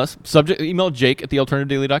email us. Email Jake at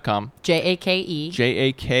thealternativedaily.com.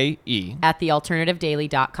 JAKE at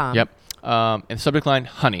thealternativedaily.com. Yep. And the subject line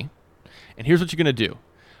honey. And here's what you're going to do.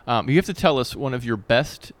 You have to tell us one of your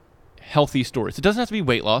best healthy stories. It doesn't have to be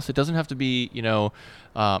weight loss. It doesn't have to be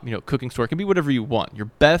cooking story. It can be whatever you want. Your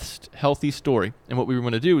best healthy story. And what we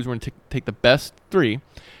want to do is we're going to take the best 3,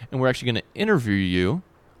 and we're actually going to interview you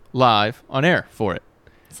live on air for it.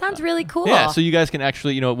 Sounds really cool. Yeah, so you guys can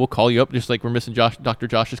actually, we'll call you up just like we're missing Dr.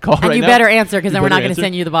 Josh's call right now. And you better answer because then we're not going to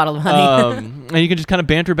send you the bottle of honey. And you can just kind of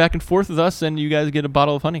banter back and forth with us, and you guys get a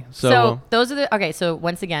bottle of honey. So those are okay, so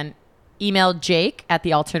once again, email Jake at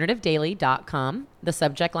thealternativedaily.com. The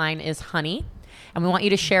subject line is honey. And we want you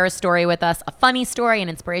to share a story with us, a funny story, an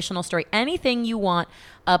inspirational story, anything you want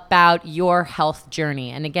about your health journey.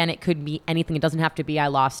 And again, it could be anything. It doesn't have to be I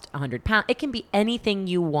lost 100 pounds. It can be anything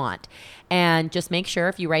you want. And just make sure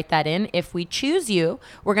if you write that in, if we choose you,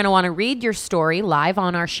 we're going to want to read your story live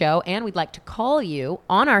on our show. And we'd like to call you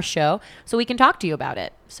on our show so we can talk to you about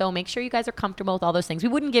it. So make sure you guys are comfortable with all those things. We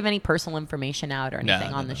wouldn't give any personal information out or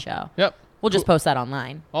anything on the show. Yep. We'll just post that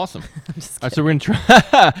online. Awesome. All right, so we're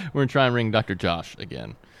gonna try and ring Dr. Josh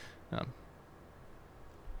again. All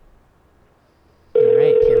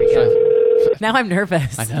right, here we go. Now I'm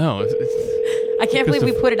nervous. I know. I can't believe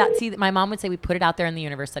we put it out. See, my mom would say we put it out there in the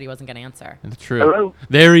universe that he wasn't going to answer. It's true. Hello?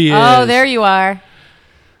 There he is. Oh, there you are.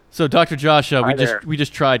 So, Dr. Josh, we we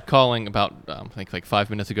just tried calling about I think like 5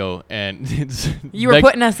 minutes ago, and you were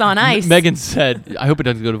putting us on ice. Megan said, "I hope it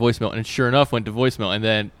doesn't go to voicemail," and sure enough, went to voicemail. And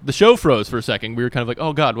then the show froze for a second. We were kind of like,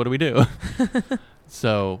 "Oh God, what do we do?"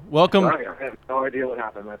 So, welcome. Sorry, I have no idea what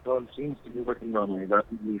happened. My phone seems to be working normally, but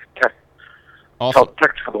we've tech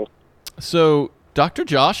trouble. So, Dr.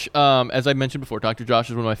 Josh, as I mentioned before, Dr. Josh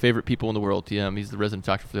is one of my favorite people in the world. He's the resident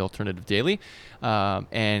doctor for the Alternative Daily,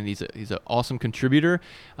 and he's an awesome contributor.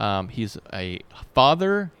 He's a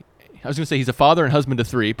father. I was going to say he's a father and husband to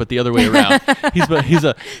 3, but the other way around.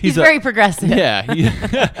 He's very progressive. Yeah,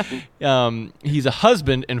 he's a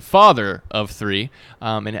husband and father of 3,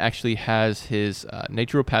 and actually has his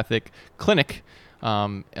naturopathic clinic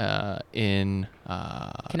in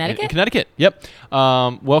Connecticut. In Connecticut. Yep.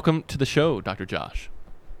 Welcome to the show, Dr. Josh.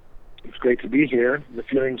 It's great to be here. The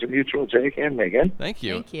feelings are mutual, Jake and Megan. Thank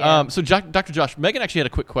you. Thank you. So, Dr. Josh, Megan actually had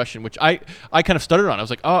a quick question, which I kind of stuttered on. I was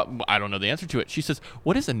like, oh, I don't know the answer to it. She says,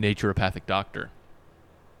 what is a naturopathic doctor?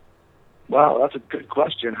 Wow, that's a good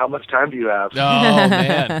question. How much time do you have? Oh,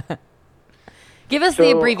 man. Give us the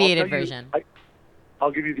abbreviated version. I'll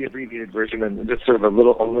give you the abbreviated version and just sort of a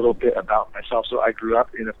little bit about myself. So I grew up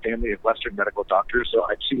in a family of Western medical doctors, so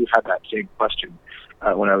I too had that same question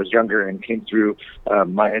when I was younger and came through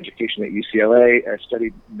my education at UCLA. I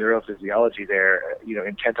studied neurophysiology there,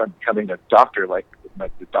 intent on becoming a doctor like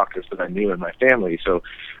the doctors that I knew in my family. So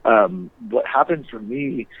what happened for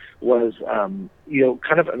me was,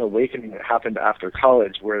 kind of an awakening that happened after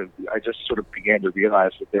college where I just sort of began to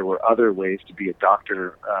realize that there were other ways to be a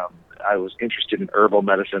doctor. I was interested in herbal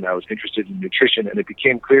medicine. I was interested in nutrition, and it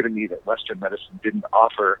became clear to me that Western medicine didn't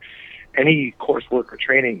offer any coursework or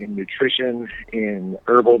training in nutrition, in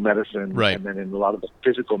herbal medicine, right, and then in a lot of the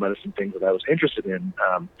physical medicine things that I was interested in,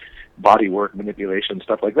 body work, manipulation,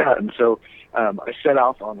 stuff like that. And so I set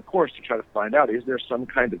off on the course to try to find out, is there some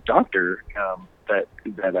kind of doctor that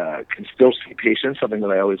can still see patients, something that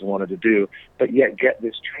I always wanted to do, but yet get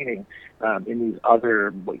this training in these other,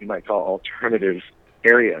 what you might call alternative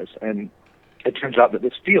areas. And it turns out that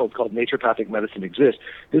this field called naturopathic medicine exists.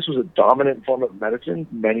 This was a dominant form of medicine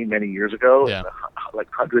many, many years ago, like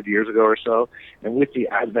 100 years ago or so. And with the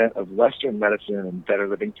advent of Western medicine and better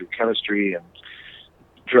living through chemistry and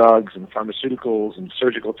drugs and pharmaceuticals and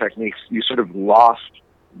surgical techniques, you sort of lost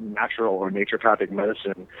natural or naturopathic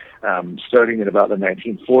medicine starting in about the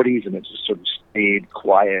 1940s, and it just sort of stayed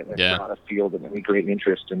quiet and not a field of any great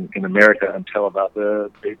interest in America until about the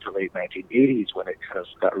mid to late 1980s when it kind of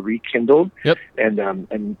got rekindled. Yep. And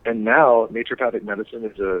now naturopathic medicine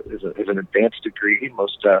is an advanced degree.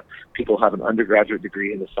 Most people have an undergraduate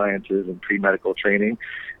degree in the sciences and pre-medical training,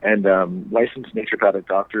 and licensed naturopathic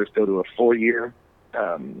doctors go to a 4-year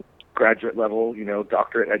graduate level,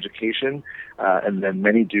 doctorate education, and then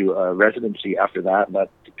many do a residency after that. That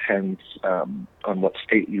depends on what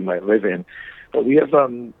state you might live in. But we have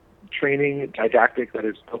training, didactic, that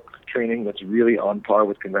is book training that's really on par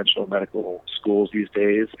with conventional medical schools these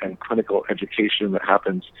days, and clinical education that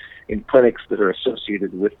happens in clinics that are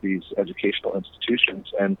associated with these educational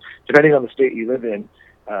institutions. And depending on the state you live in,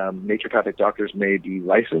 naturopathic doctors may be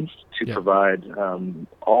licensed to provide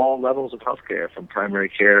all levels of healthcare, from primary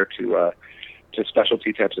care to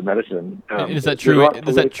specialty types of medicine. Is that true?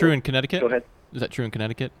 Is that true in Connecticut? Go ahead. Is that true in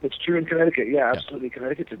Connecticut? It's true in Connecticut. Yeah, absolutely.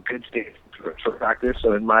 Connecticut's a good state for practice.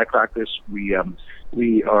 So in my practice, we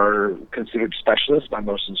are considered specialists by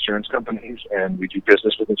most insurance companies, and we do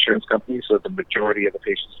business with insurance companies. So the majority of the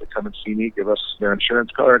patients that come and see me give us their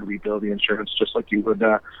insurance card. We bill the insurance just like you would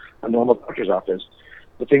a normal doctor's office.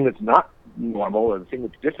 The thing that's not normal, or the thing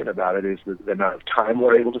that's different about it, is the amount of time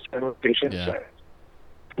we're able to spend with patients.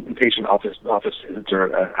 Patient office visits are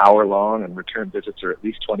an hour long, and return visits are at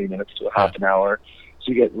least 20 minutes to a half an hour.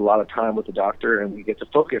 So you get a lot of time with the doctor, and we get to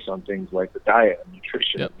focus on things like the diet and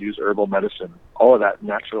nutrition, use herbal medicine, all of that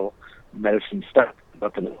natural medicine stuff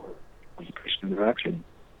up in the patient interaction.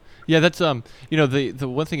 Yeah, that's the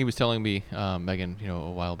one thing he was telling me, Megan,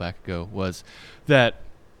 a while back ago, was that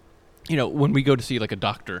when we go to see like a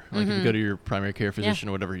doctor, like if you go to your primary care physician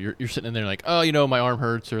or whatever, you're sitting in there like, oh, my arm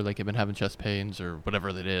hurts, or like I've been having chest pains or whatever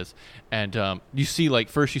it is. And you see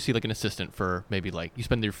first an assistant for maybe like you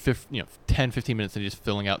spend your 10, 15 minutes and just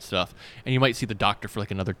filling out stuff. And you might see the doctor for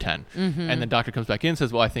like another 10. And the doctor comes back in and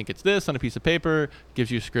says, well, I think it's this, on a piece of paper,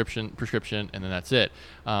 gives you a prescription, and then that's it.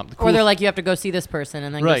 Or they're like, you have to go see this person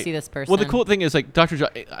and then go see this person. Well, the cool thing is like Dr. Josh,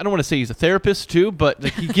 I don't want to say he's a therapist too, but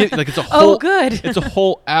like he gives like it's a whole it's a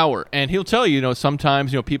whole hour. And he'll tell you,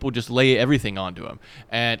 sometimes, people just lay everything onto him.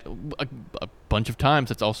 And a bunch of times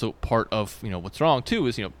that's also part of, what's wrong too,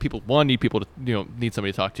 is, people, one, need people to, need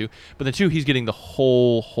somebody to talk to. But then two, he's getting the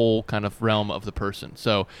whole kind of realm of the person.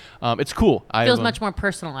 So it's cool. Feels much more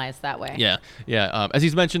personalized that way. Yeah. Yeah. As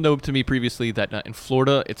he's mentioned, though, to me previously, that in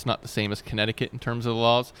Florida, it's not the same as Connecticut in terms of the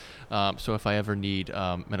laws. So if I ever need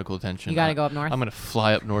medical attention, you got to go up north. I'm going to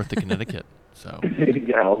fly up north to Connecticut. So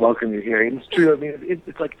yeah, I'll welcome you here. It's true. I mean,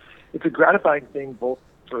 it's like, it's a gratifying thing both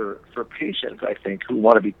for patients, I think, who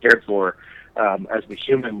want to be cared for as the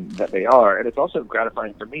human that they are. And it's also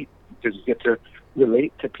gratifying for me because you get to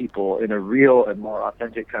relate to people in a real and more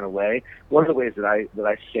authentic kind of way. One of the ways that I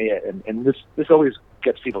say it, and this always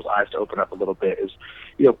gets people's eyes to open up a little bit is,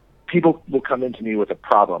 people will come into me with a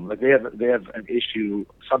problem. Like they have an issue,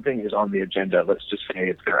 something is on the agenda. Let's just say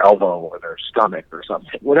it's their elbow or their stomach or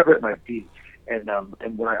something, whatever it might be. And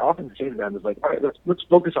what I often say to them is like, all right, let's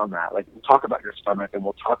focus on that. Like, we'll talk about your stomach and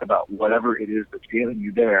we'll talk about whatever it is that's ailing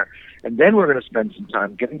you there. And then we're going to spend some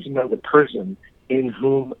time getting to know the person in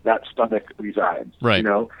whom that stomach resides. Right.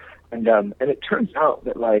 And it turns out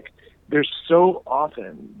that like there's so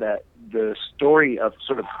often that the story of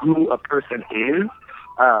sort of who a person is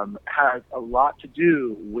has a lot to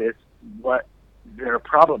do with what their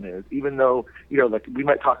problem is, even though, like we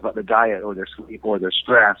might talk about the diet or their sleep or their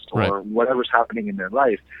stress or whatever's happening in their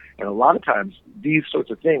life. And a lot of times these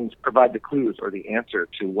sorts of things provide the clues or the answer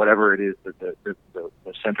to whatever it is that the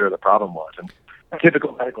center of the problem was. And a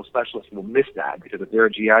typical medical specialist will miss that because if they're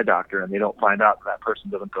a GI doctor and they don't find out that person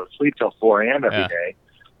doesn't go to sleep till 4 a.m. every day,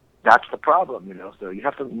 that's the problem, So you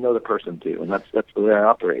have to know the person too, and that's the way I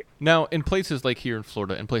operate. Now, in places like here in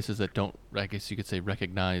Florida, in places that don't, I guess you could say,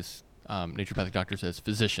 recognize naturopathic doctors as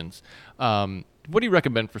physicians, what do you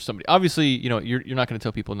recommend for somebody? Obviously, you're not going to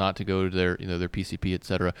tell people not to go to their their PCP, et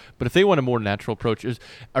cetera. But if they want a more natural approach,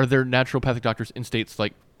 are there naturopathic doctors in states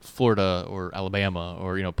like Florida or Alabama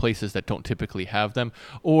or places that don't typically have them,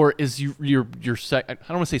 or is your I don't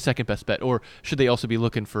want to say second best bet, or should they also be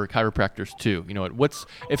looking for chiropractors too? What's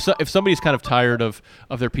if somebody's kind of tired of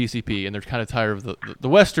their PCP and they're kind of tired of the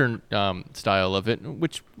Western style of it,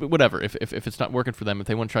 which whatever, if it's not working for them, if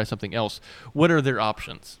they want to try something else, what are their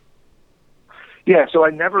options? Yeah, so I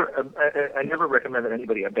never recommend that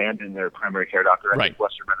anybody abandon their primary care doctor. I think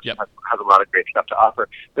Western medicine has a lot of great stuff to offer.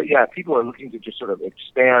 But yeah, people are looking to just sort of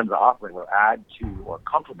expand the offering or add to or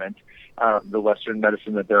complement the Western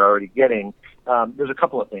medicine that they're already getting. There's a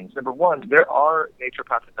couple of things. Number one, there are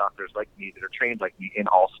naturopathic doctors like me that are trained like me in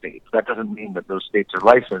all states. That doesn't mean that those states are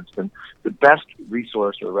licensed. And the best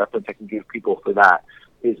resource or reference I can give people for that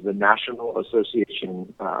is the National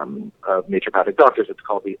Association of Naturopathic Doctors. It's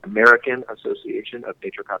called the American Association of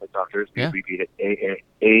Naturopathic Doctors. We abbreviate it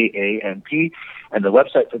AANP. And the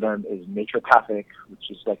website for them is naturopathic,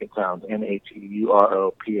 which is like it sounds,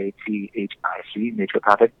 NATUROPATHIC,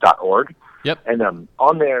 naturopathic.org. Yep. And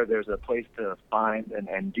on there's a place to find an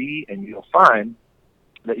ND, and you'll find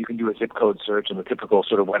that you can do a zip code search and the typical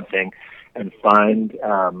sort of web thing and find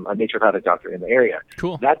a naturopathic doctor in the area.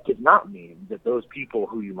 Cool. That does not mean that those people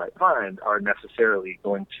who you might find are necessarily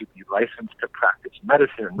going to be licensed to practice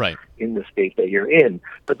medicine in the state that you're in.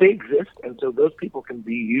 But they exist, and so those people can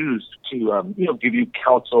be used to give you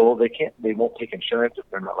counsel. They won't take insurance if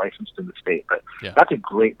they're not licensed in the state, but that's a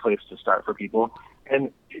great place to start for people.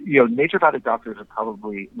 And naturopathic doctors are are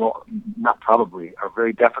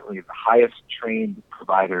very definitely the highest trained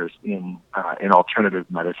providers in alternative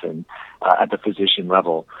medicine at the physician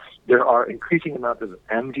level. There are increasing amounts of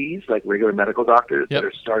MDs, like regular medical doctors, that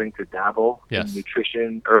are starting to dabble in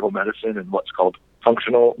nutrition, herbal medicine, and what's called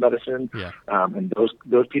functional medicine. And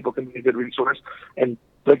those people can be a good resource. And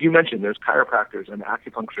like you mentioned, there's chiropractors and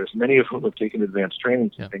acupuncturists, many of whom have taken advanced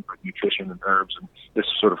training in things like nutrition and herbs and this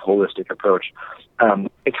sort of holistic approach.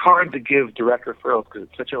 It's hard to give direct referrals because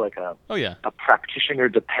it's such a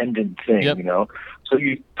practitioner-dependent thing, So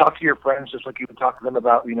you talk to your friends just like you would talk to them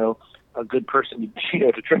about, a good person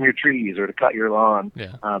to trim your trees or to cut your lawn,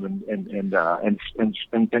 and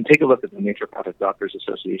take a look at the Naturopathic Doctors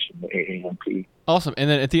Association, the AANP. Awesome. And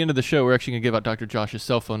then at the end of the show, we're actually going to give out Dr. Josh's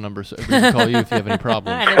cell phone number so everybody can call you if you have any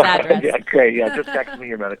problems. And his address. Yeah, great. Yeah, just text me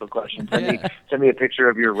your medical questions. Send me a picture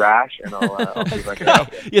of your rash, and I'll see if I can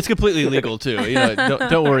help you. It's completely legal too.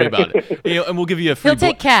 Don't worry about it. And we'll give you a free. He'll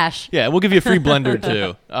take cash. Yeah, we'll give you a free blender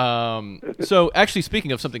too. So actually,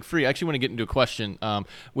 speaking of something free, I actually want to get into a question,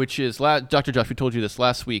 which is. Dr. Josh, we told you this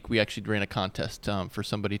last week. We actually ran a contest for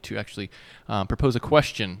somebody to actually propose a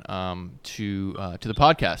question to the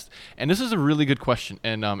podcast. And this is a really good question.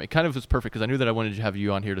 And it kind of was perfect because I knew that I wanted to have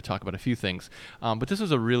you on here to talk about a few things. But this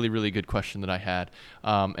was a really, really good question that I had.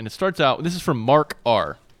 And it starts out, this is from Mark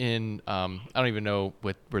R. in, I don't even know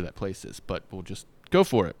where that place is, but we'll just go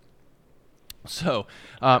for it. So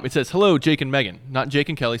it says, hello, Jake and Megan. Not Jake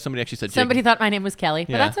and Kelly. Somebody actually said Jake. Somebody thought my name was Kelly,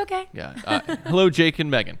 but that's okay. Yeah. Hello, Jake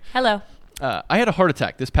and Megan. Hello. I had a heart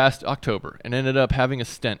attack this past October and ended up having a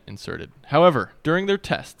stent inserted. However, during their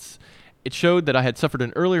tests, it showed that I had suffered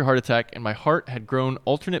an earlier heart attack and my heart had grown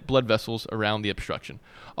alternate blood vessels around the obstruction.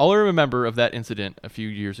 All I remember of that incident a few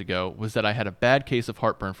years ago was that I had a bad case of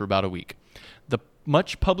heartburn for about a week. The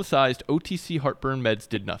much publicized OTC heartburn meds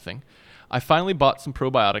did nothing. I finally bought some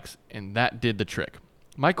probiotics, and that did the trick.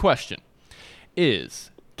 My question is,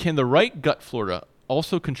 can the right gut flora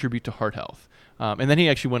also contribute to heart health. And then he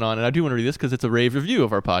actually went on, and I do want to read this because it's a rave review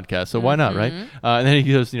of our podcast, so why not, right? And then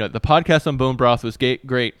he goes, the podcast on bone broth was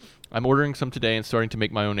great. I'm ordering some today and starting to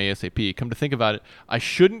make my own ASAP. Come to think about it, I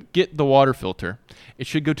shouldn't get the water filter. It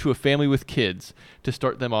should go to a family with kids to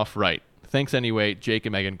start them off right. Thanks anyway, Jake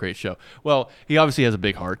and Megan. Great show. Well, he obviously has a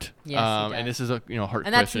big heart. Yes, he does. And this is a heart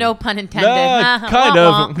and that's question. no pun intended. Kind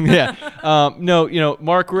of. Yeah. No,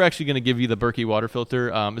 Mark, we're actually going to give you the Berkey water filter.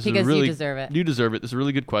 Because you deserve it. You deserve it. This is a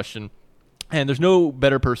really good question. And there's no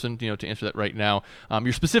better person, to answer that right now.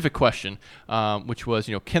 Your specific question, which was,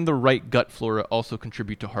 can the right gut flora also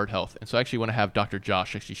contribute to heart health? And so I actually want to have Dr.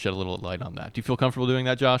 Josh actually shed a little light on that. Do you feel comfortable doing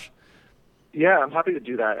that, Josh? Yeah, I'm happy to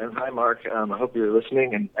do that. And hi, Mark. I hope you're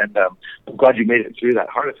listening, and I'm glad you made it through that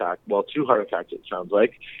heart attack. Well, 2 heart attacks, it sounds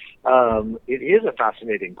like. It is a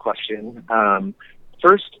fascinating question.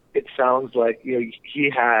 First, it sounds like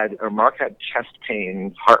Mark had chest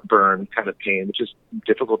pain, heartburn kind of pain, which is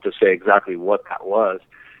difficult to say exactly what that was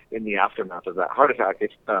in the aftermath of that heart attack.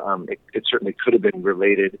 It certainly could have been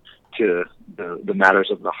related to the matters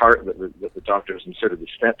of the heart that the doctors inserted the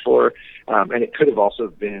stent for, and it could have also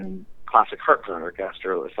been classic heartburn or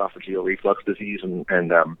gastroesophageal reflux disease, and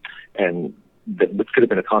that could have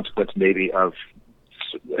been a consequence maybe of,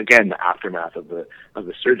 again, the aftermath of the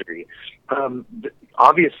surgery.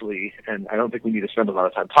 Obviously, and I don't think we need to spend a lot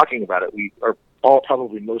of time talking about it, we are all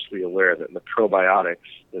probably mostly aware that the probiotics,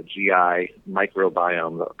 the GI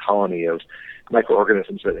microbiome, the colony of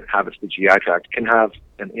microorganisms that inhabits the GI tract, can have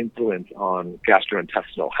an influence on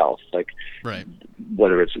gastrointestinal health, like right.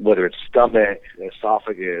 whether it's stomach,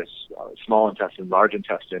 esophagus, small intestine, large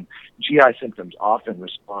intestine. GI symptoms often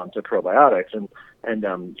respond to probiotics, and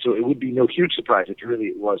so it would be no huge surprise if really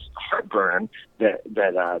it was heartburn that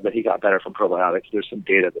he got better from probiotics. There's some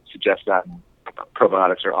data that suggests that. And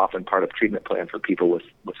probiotics are often part of treatment plan for people with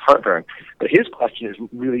heartburn. But his question is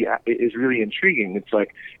really intriguing. It's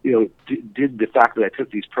like, did the fact that I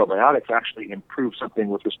took these probiotics actually improve something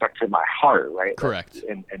with respect to my heart, right? Correct.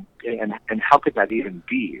 And how could that even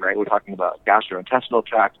be, right? We're talking about gastrointestinal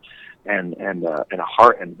tract and a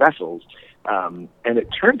heart and vessels. And it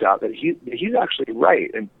turns out that he's actually right,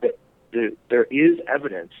 and that there is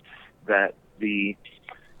evidence that the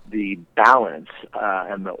balance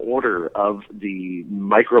and the order of the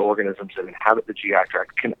microorganisms that inhabit the GI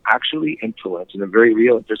tract can actually influence, in a very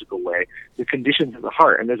real and physical way, the conditions of the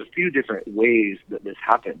heart. And there's a few different ways that this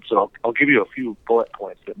happens. So I'll give you a few bullet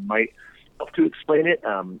points that might help to explain it.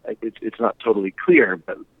 It's not totally clear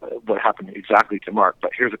but what happened exactly to Mark,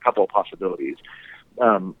 but here's a couple of possibilities.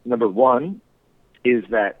 Number one is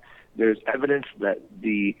that there's evidence that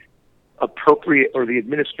the appropriate or the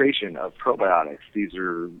administration of probiotics, these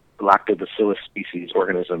are lactobacillus species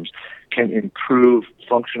organisms, can improve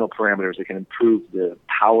functional parameters. They can improve the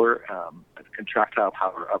power, contractile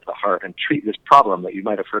power of the heart, and treat this problem that you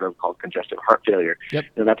might have heard of called congestive heart failure. Yep.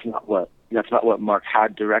 Now, that's not what Mark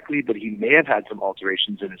had directly, but he may have had some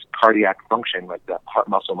alterations in his cardiac function, like the heart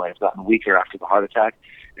muscle might have gotten weaker after the heart attack.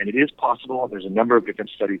 And it is possible. There's a number of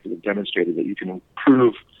different studies that have demonstrated that you can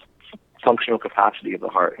improve functional capacity of the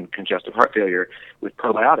heart in congestive heart failure with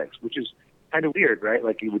probiotics, which is kind of weird, right?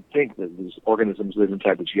 Like, you would think that these organisms live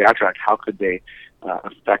inside the GI tract. How could they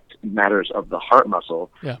affect matters of the heart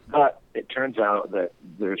muscle? Yeah. But it turns out that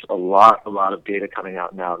there's a lot of data coming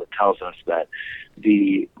out now that tells us that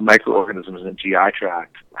the microorganisms in the GI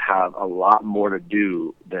tract have a lot more to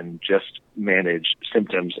do than just manage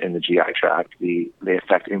symptoms in the GI tract. They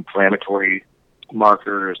affect inflammatory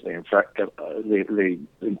markers, they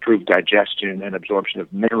improve digestion and absorption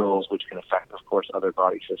of minerals, which can affect, of course, other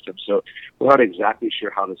body systems. So we're not exactly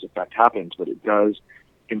sure how this effect happens, but it does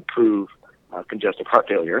improve congestive heart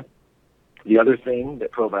failure. The other thing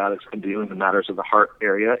that probiotics can do in the matters of the heart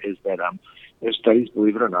area is that there's studies,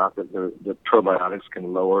 believe it or not, that the probiotics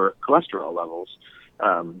can lower cholesterol levels.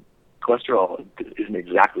 Cholesterol isn't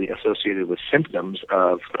exactly associated with symptoms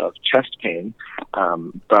of chest pain,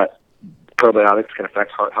 but probiotics can affect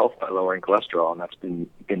heart health by lowering cholesterol, and that's been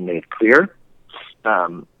made clear.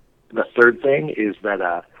 The third thing is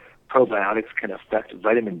that probiotics can affect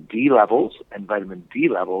vitamin D levels, and vitamin D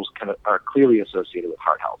levels are clearly associated with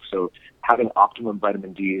heart health. So having optimum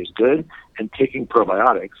vitamin D is good, and taking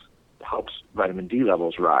probiotics helps vitamin D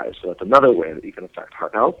levels rise. So that's another way that you can affect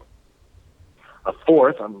heart health. A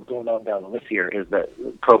fourth, I'm going on down the list here, is that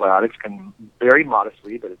probiotics can very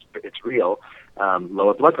modestly, but it's real,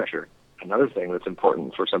 lower blood pressure. Another thing that's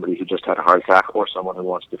important for somebody who just had a heart attack or someone who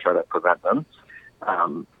wants to try to prevent them.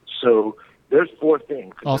 So there's 4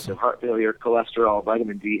 things: Awesome. heart failure, cholesterol,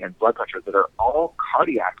 vitamin D, and blood pressure that are all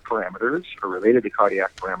cardiac parameters or related to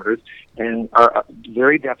cardiac parameters, and are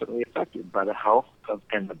very definitely affected by the health of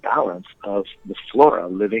and the balance of the flora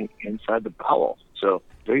living inside the bowel. So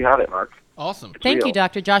there you have it, Mark. Awesome. Thank you,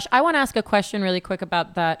 Dr. Josh. I want to ask a question really quick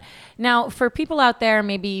about that. Now, for people out there,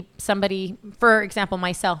 maybe somebody, for example,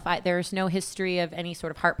 myself, there's no history of any sort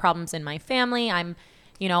of heart problems in my family. I'm,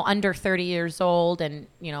 under 30 years old and,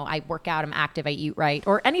 I work out, I'm active, I eat right.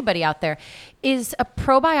 Or anybody out there. Is a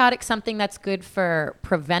probiotic something that's good for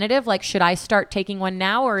preventative? Like, should I start taking one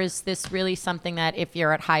now? Or is this really something that if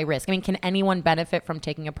you're at high risk? I mean, can anyone benefit from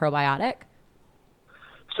taking a probiotic?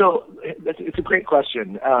 So it's a great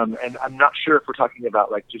question, and I'm not sure if we're talking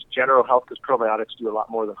about like just general health, because probiotics do a lot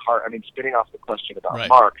more than heart. I mean, spinning off the question about Right.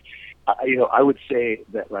 Mark, I would say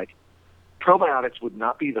that like probiotics would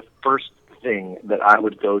not be the first thing that I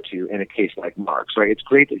would go to in a case like Mark's. Right? It's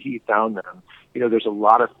great that he found them. There's a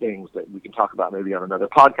lot of things that we can talk about maybe on another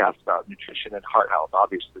podcast about nutrition and heart health.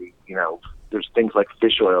 Obviously, there's things like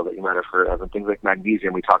fish oil that you might have heard of, and things like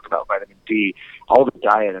magnesium. We talked about vitamin D, all the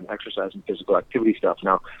diet and exercise and physical activity stuff.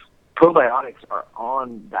 Now, probiotics are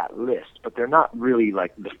on that list, but they're not really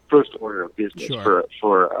like the first order of business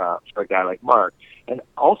for a guy like Mark. And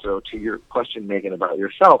also, to your question, Megan, about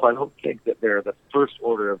yourself, I don't think that they're the first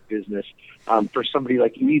order of business for somebody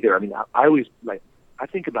like you either. I mean, I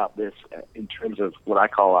think about this in terms of what I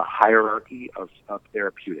call a hierarchy of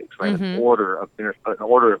therapeutics, right? Mm-hmm. An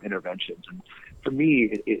order of interventions. And for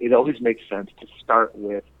me, it always makes sense to start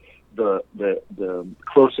with the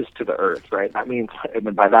closest to the earth, right? That means,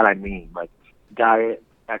 and by that I mean like diet,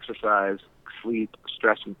 exercise, sleep,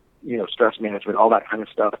 stress management, all that kind of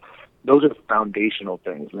stuff. Those are the foundational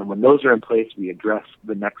things. And when those are in place, we address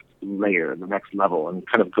the next layer, the next level, and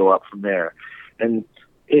kind of go up from there. And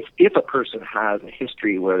if a person has a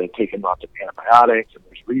history where they've taken lots of antibiotics, and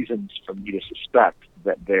there's reasons for me to suspect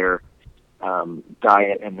that their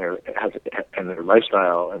diet and their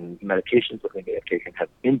lifestyle and medications that they may have taken have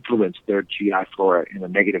influenced their GI flora in a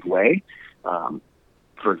negative way.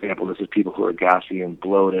 For example, this is people who are gassy and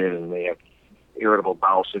bloated, and they have irritable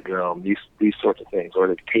bowel syndrome, these sorts of things, or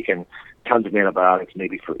they've taken tons of antibiotics,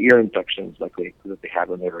 maybe for ear infections like that they had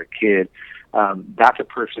when they were a kid. That's a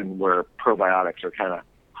person where probiotics are kind of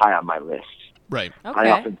high on my list. Right. Okay. I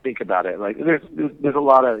often think about it like there's a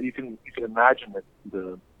lot of you can imagine that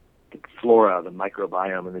the flora, the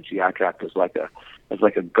microbiome in the GI tract is like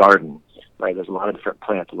a garden, right? There's a lot of different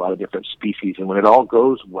plants, a lot of different species, and when it all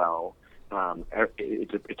goes well,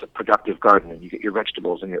 it's a productive garden, and you get your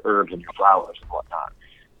vegetables and your herbs and your flowers and whatnot.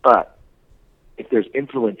 But if there's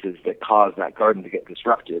influences that cause that garden to get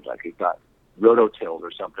disrupted, like you've got rototilled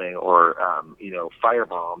or something, or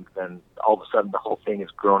firebombed, then all of a sudden the whole thing is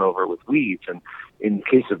grown over with weeds. And in the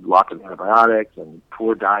case of lots of antibiotics and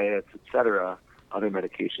poor diets, etc., other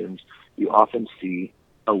medications, you often see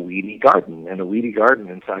a weedy garden. And a weedy garden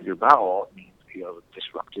inside your bowel means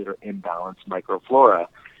disrupted or imbalanced microflora.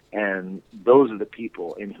 And those are the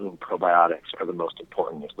people in whom probiotics are the most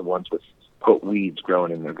important. It's the ones with, quote, weeds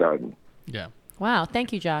growing in their garden. Yeah. Wow.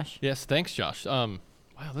 Thank you, Josh. Yes. Thanks, Josh.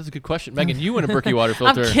 Wow, that's a good question. Megan, you win a Berkey Water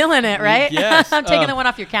Filter. I'm killing it, right? Yes. I'm taking the one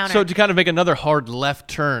off your counter. So to kind of make another hard left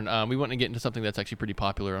turn, we want to get into something that's actually pretty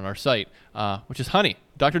popular on our site, which is honey.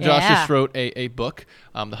 Dr. Josh just wrote a book,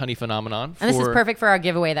 The Honey Phenomenon. And this is perfect for our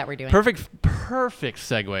giveaway that we're doing. Perfect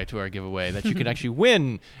segue to our giveaway that you can actually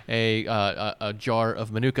win a jar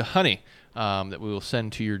of Manuka Honey that we will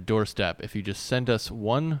send to your doorstep if you just send us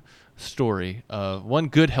one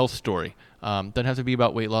good health story. Doesn't have to be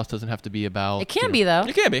about weight loss. Doesn't have to be about... It can be, though.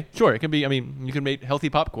 It can be. Sure. It can be. I mean, you can make healthy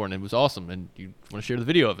popcorn. And it was awesome. And you want to share the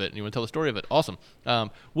video of it. And you want to tell the story of it. Awesome.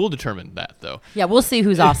 We'll determine that, though. Yeah, we'll see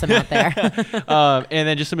who's awesome out there. And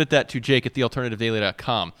then just submit that to Jake at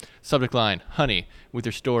thealternativedaily.com. Subject line, honey, with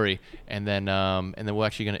your story. And then we're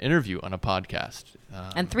actually going to interview on a podcast.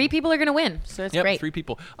 And 3 people are going to win. So it's great. 3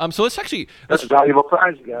 people. So let's actually... That's a valuable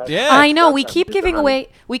prize, guys. Yeah. I know. We keep giving away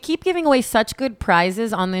such good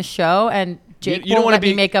prizes on this show, and Jake won't let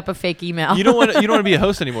me make up a fake email. You don't want to be a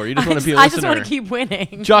host anymore. You just want to be a listener. I just want to keep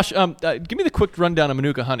winning. Josh, give me the quick rundown of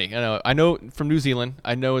Manuka Honey. I know from New Zealand.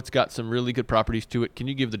 I know it's got some really good properties to it. Can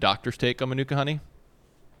you give the doctor's take on Manuka Honey?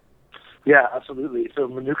 Yeah, absolutely. So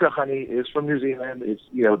Manuka Honey is from New Zealand. It's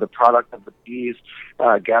the product of the bees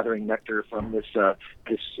gathering nectar from this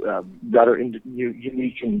rather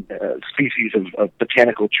unique species of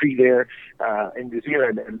botanical tree there in New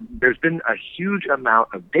Zealand. And there's been a huge amount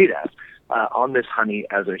of data on this honey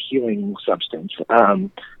as a healing substance.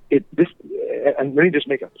 and let me just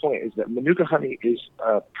make a point, is that Manuka honey is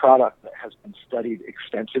a product that has been studied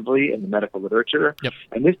extensively in the medical literature. Yep.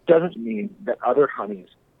 And this doesn't mean that other honeys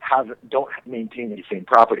don't maintain the same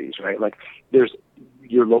properties, right? Like there's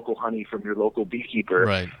your local honey from your local beekeeper,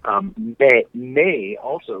 right. May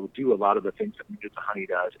also do a lot of the things that Manuka honey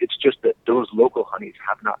does. It's just that those local honeys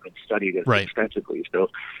have not been studied as right. extensively. So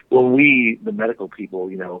when we, the medical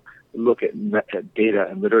people, look at data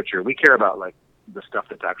and literature, we care about like the stuff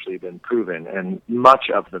that's actually been proven. And much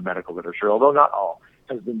of the medical literature, although not all,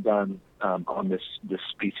 has been done on this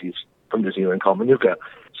species from New Zealand called Manuka.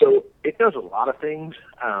 So it does a lot of things.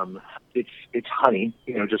 It's honey,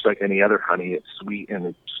 just like any other honey. It's sweet and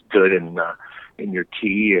it's good in your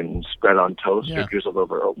tea and spread on toast or drizzled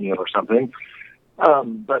over oatmeal or something.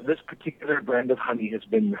 But this particular brand of honey has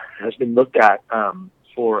been looked at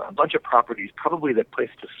for a bunch of properties. Probably the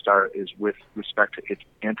place to start is with respect to its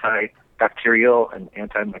antibacterial and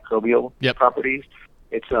antimicrobial properties.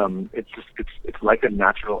 It's like a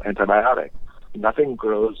natural antibiotic. Nothing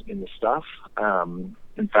grows in the stuff.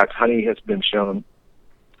 In fact, honey has been shown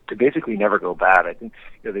to basically never go bad. I think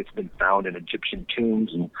it's been found in Egyptian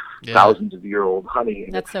tombs and thousands of year old honey.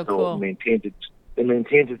 And that's so cool. It maintains its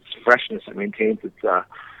freshness. It maintains its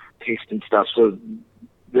taste and stuff. So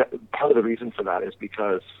part of the reason for that is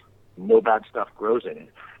because no bad stuff grows in it.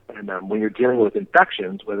 And when you're dealing with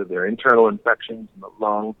infections, whether they're internal infections in the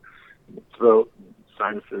lung, in the throat,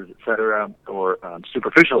 sinuses, etc., or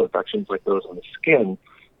superficial infections like those on the skin,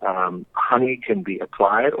 honey can be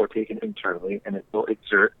applied or taken internally, and it will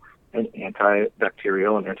exert an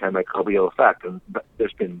antibacterial and antimicrobial effect. And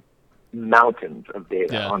there's been mountains of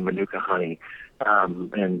data on Manuka honey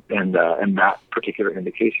and that particular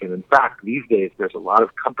indication. In fact, these days there's a lot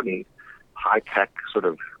of companies, high-tech sort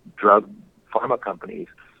of drug pharma companies,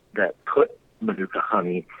 that put Manuka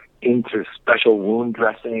honey into special wound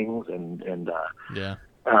dressings and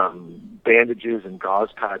bandages and gauze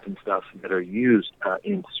pads and stuff that are used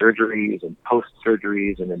in surgeries and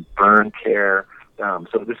post-surgeries and in burn care.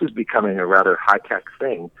 So this is becoming a rather high-tech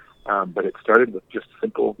thing, but it started with just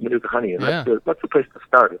simple Manuka honey, and that's the place to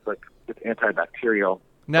start. It's like it's antibacterial,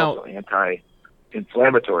 also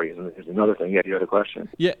anti-inflammatory is another thing. Yeah, you had a question.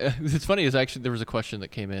 Yeah, it's funny. Is actually there was a question that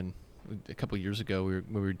came in a couple of years ago. We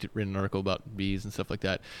were reading an article about bees and stuff like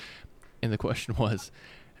that, and the question was,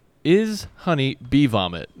 is honey bee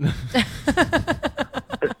vomit?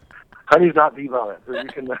 Honey's not bee vomit, so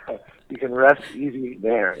you can rest easy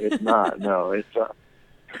there. It's not. No, it's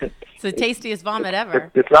the tastiest vomit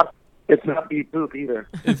ever. It's not bee poop either.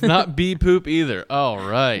 It's not bee poop either. All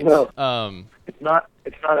right. No. It's not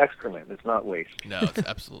excrement. It's not waste. No, it's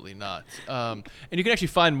absolutely not. And you can actually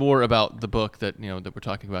find more about the book that that we're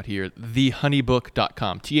talking about here.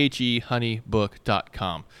 thehoneybook.com.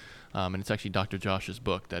 thehoneybook.com. And it's actually Dr. Josh's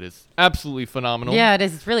book that is absolutely phenomenal. Yeah, it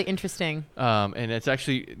is. It's really interesting. And it's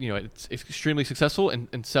actually, it's extremely successful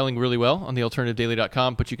and selling really well on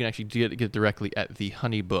thealternativedaily.com, but you can actually get it directly at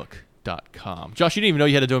thehoneybook.com. Josh, you didn't even know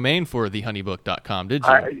you had a domain for thehoneybook.com, did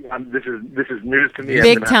you? This is news to me.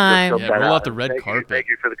 Big time. Yeah, roll out the red carpet. Thank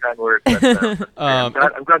you for the kind words. But,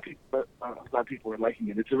 I'm glad people are liking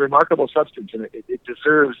it. It's a remarkable substance, and it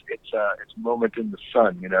deserves its moment in the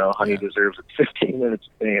sun. Honey deserves its 15 minutes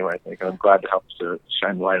of fame. I think I'm glad to help to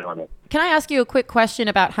shine light on it. Can I ask you a quick question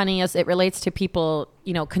about honey as it relates to people,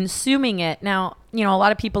 consuming it? Now, a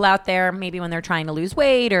lot of people out there, maybe when they're trying to lose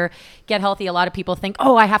weight or get healthy, a lot of people think,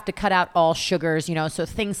 I have to cut out all sugars, so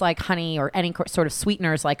things like honey or any sort of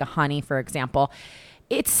sweeteners like a honey, for example.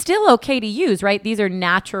 It's still okay to use, right? These are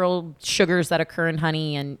natural sugars that occur in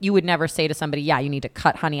honey, and you would never say to somebody, you need to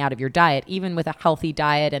cut honey out of your diet. Even with a healthy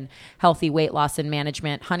diet and healthy weight loss and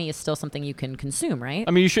management, honey is still something you can consume, right?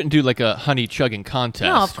 I mean, you shouldn't do like a honey chugging contest.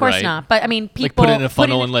 No, of course not. But I mean, people put it in a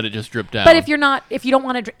funnel and let it just drip down. But if you don't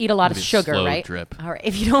want to eat a lot of sugar, slow right? Drip. All right.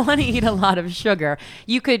 If you don't want to eat a lot of sugar,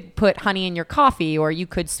 you could put honey in your coffee, or you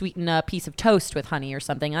could sweeten a piece of toast with honey or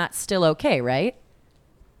something. That's still okay, right?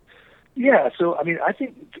 Yeah, so I mean, I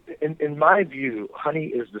think in my view, honey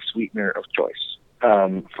is the sweetener of choice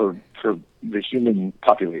for the human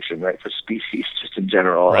population, right? For species, just in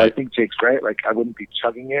general. Right. I think Jake's right. Like, I wouldn't be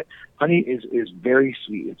chugging it. Honey is very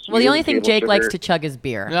sweet. It's the only thing Jake likes to chug is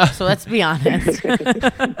beer. So let's be honest.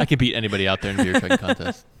 I can beat anybody out there in a beer chugging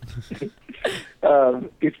contest.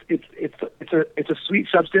 It's a sweet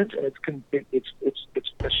substance, and it's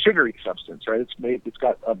a sugary substance, right? It's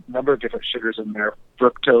got a number of different sugars in there.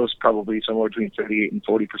 Fructose, probably somewhere between 38 and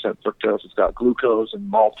 40% fructose. It's got glucose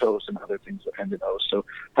and maltose and other things that end in O. So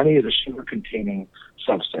honey is a sugar-containing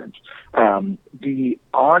substance. The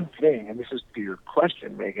odd thing, and this is to your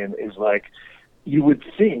question, Megan, is like you would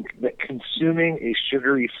think that consuming a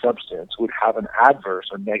sugary substance would have an adverse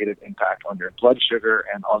or negative impact on your blood sugar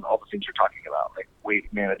and on all the things you're talking about, like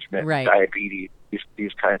weight management, Right. diabetes,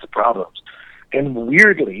 these kinds of problems. And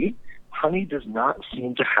weirdly, honey does not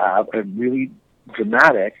seem to have a really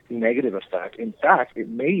dramatic negative effect. In fact, it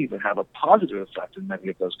may even have a positive effect in many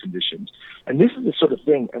of those conditions. And this is the sort of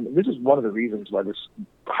thing, and this is one of the reasons why this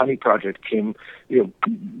honey project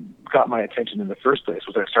got my attention in the first place,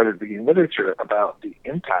 was I started reading literature about the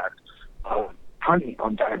impact of honey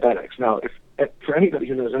on diabetics. Now, for anybody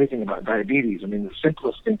who knows anything about diabetes, I mean, the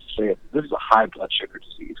simplest thing to say is this is a high blood sugar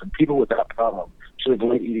disease, and people with that problem should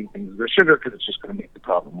avoid eating things with sugar because it's just going to make the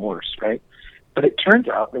problem worse, right? But it turns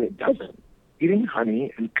out that it doesn't. Eating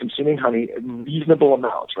honey and consuming honey in reasonable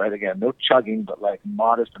amounts, right? Again, no chugging, but like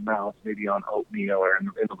modest amounts, maybe on oatmeal or in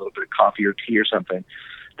a little bit of coffee or tea or something,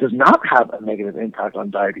 does not have a negative impact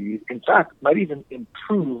on diabetes. In fact, might even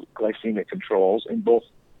improve glycemic controls in both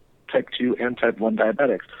type 2 and type 1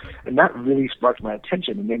 diabetics. And that really sparked my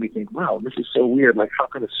attention and made me think, wow, this is so weird. Like, how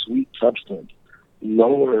can a sweet substance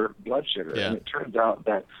lower blood sugar? Yeah. And it turns out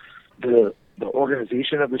that the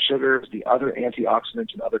organization of the sugars, the other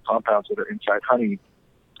antioxidants and other compounds that are inside honey,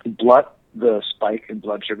 blunt the spike in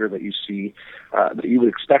blood sugar that you see, that you would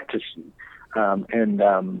expect to see,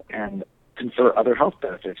 and confer other health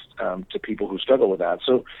benefits to people who struggle with that.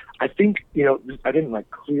 So I think, I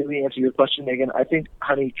didn't clearly answer your question, Megan. I think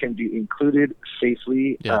honey can be included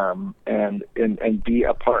safely, and be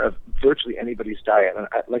a part of virtually anybody's diet. And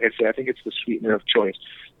like I say, I think it's the sweetener of choice.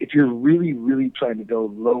 If you're really, really trying to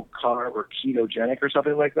go low carb or ketogenic or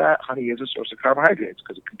something like that, honey is a source of carbohydrates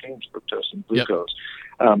because it contains fructose and glucose.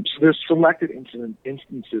 So there's selected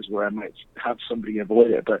instances where I might have somebody avoid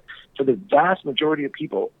it. But for the vast majority of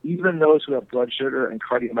people, even those who have blood sugar and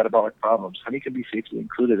cardiometabolic problems, honey can be safely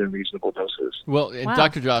included in reasonable doses. Well, and Wow,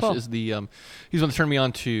 Dr. Josh cool. is he's the one to turn me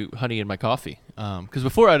on to honey in my coffee. Because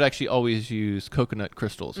before I'd actually always use coconut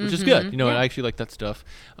crystals, which is good, and I actually like that stuff.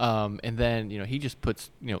 And then, he just puts,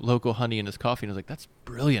 local honey in his coffee, and I was like, that's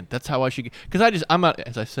brilliant. That's how I should, because I'm not,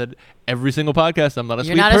 as I said, every single podcast, I'm not a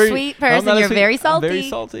You're sweet not person. a sweet person. You're very salty. I'm very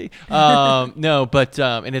salty. No, but,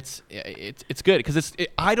 and it's good because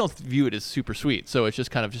I don't view it as super sweet. So it's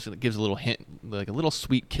just kind of it gives a little hint, like a little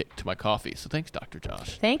sweet kick to my coffee. So thanks, Dr.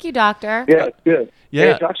 Josh. Thank you, doctor. Yeah, it's good. Yeah.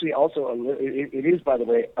 And it's actually also, it is, by the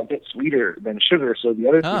way, a bit sweeter than sugar. So the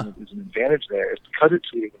other thing that is an advantage there is because it's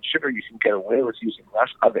sweeter than sugar, you can get away with using less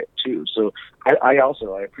of it too. So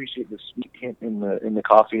I appreciate the sweet hint in the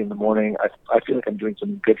coffee in the morning. I feel like I'm doing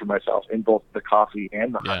something good for myself in both the coffee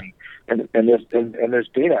and the honey. And there's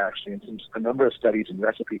data actually, and a number of studies and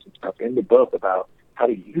recipes and stuff in the book about how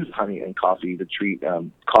to use honey and coffee to treat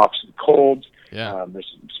coughs and colds. Yeah.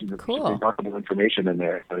 There's some Cool. remarkable information in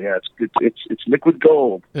there. So yeah, it's liquid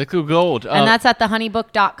gold. Liquid gold. And that's at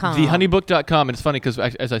thehoneybook.com. Thehoneybook.com. And it's funny because,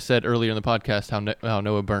 as I said earlier in the podcast, how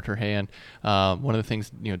Noah burnt her hand. One of the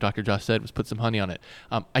things Dr. Josh said was put some honey on it.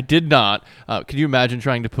 I did not. Could you imagine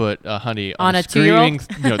trying to put honey on a screaming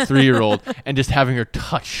 3-year-old and just having her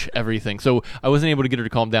touch everything? So I wasn't able to get her to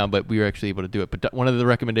calm down, but we were actually able to do it. But one of the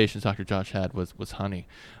recommendations Dr. Josh had was honey.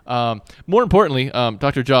 More importantly,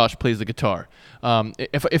 Dr. Josh plays the guitar.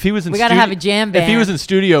 If he was in, we got to have a jam band. If he was in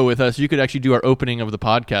studio with us, you could actually do our opening of the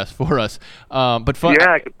podcast for us. But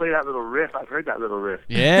I could play that little riff. I've heard that little riff.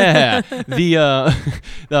 Yeah.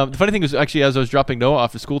 The funny thing was actually, as I was dropping Noah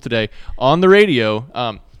off at school today on the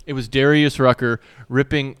radio, it was Darius Rucker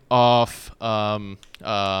ripping off not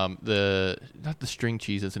the String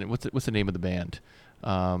Cheese, isn't it? What's the name of the band?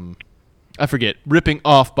 I forget. Ripping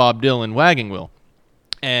off Bob Dylan, Wagging Wheel.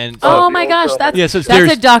 And oh my gosh, that's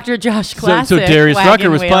a Dr. Josh classic. So Darius Rucker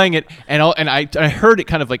was Wheel. playing it, and I heard it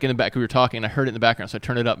kind of like in the back. We were talking, and I heard it in the background. So I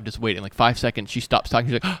turned it up and just waited. In like 5 seconds, she stops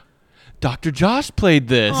talking. She's like, "Dr. Josh played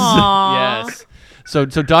this." Yes. So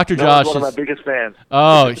Dr. Josh is one is of my biggest fans.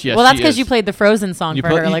 Oh, yes. Well, that's because you played the Frozen song for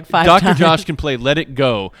her like 5 Dr. times. Josh can play "Let It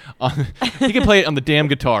Go." He can play it on the damn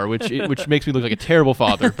guitar, which makes me look like a terrible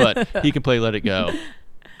father. But he can play "Let It Go."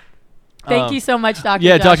 Thank you so much, Dr.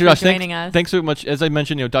 Yeah, Josh, Dr. Josh, for joining us. Thanks so much. As I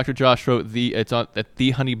mentioned, Dr. Josh wrote it's on at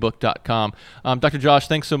thehoneybook.com. Dr. Josh,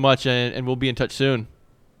 thanks so much, and we'll be in touch soon.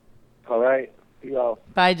 All right. See y'all.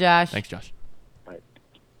 Bye, Josh. Thanks, Josh. Bye.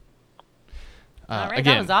 All right,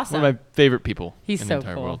 again, that was awesome. One of my favorite people He's in so the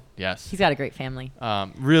entire cool. world. Yes. He's got a great family.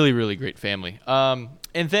 Really, really great family.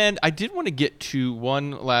 And then I did want to get to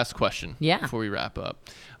one last question before we wrap up.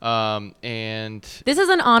 And this is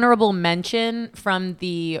an honorable mention from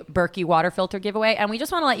the Berkey Water Filter Giveaway. And we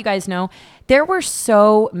just want to let you guys know there were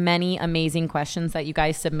so many amazing questions that you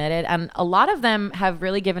guys submitted. And a lot of them have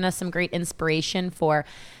really given us some great inspiration for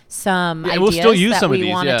some ideas we'll still use that some we of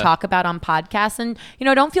these, want to talk about on podcasts. And,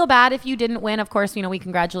 don't feel bad if you didn't win. Of course, we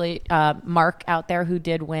congratulate Mark out there who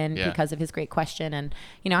did win because of his great question and,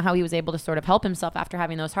 how he was able to sort of help himself after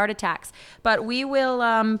having those heart attacks. But we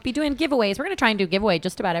will be doing giveaways. We're going to try and do a giveaway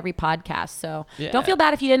just about every podcast. So don't feel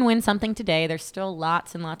bad if you didn't win something today. There's still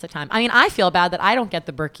lots and lots of time. I mean, I feel bad that I don't get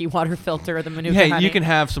the Berkey water filter or the Manuka honey. Hey, you can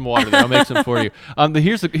have some water there. I'll make some for you.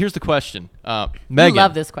 Here's the question. Megan. You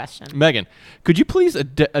love this question. Megan, could you please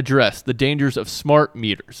address the dangers of smart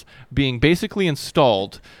meters being basically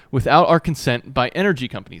installed without our consent by energy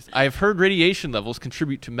companies? I have heard radiation levels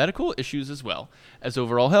contribute to medical issues as well as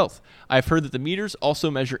overall health. I have heard that the meters also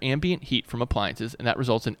measure ambient heat from appliances, and that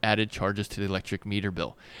results in added charges to the electric meter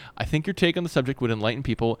bill. I think your take on the subject would enlighten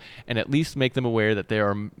people and at least make them aware that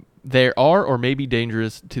there are or may be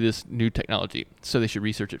dangerous to this new technology, so they should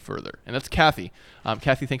research it further. And that's Kathy.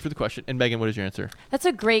 Kathy, thanks for the question. And Megan, what is your answer? That's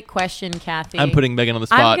a great question, Kathy. I'm putting Megan on the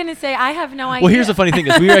spot. I'm going to say I have no idea. Well, here's the funny thing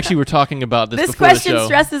is we were talking about this before the show. This question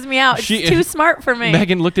stresses me out. It's too smart for me.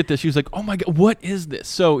 Megan looked at this. She was like, oh my God, what is this?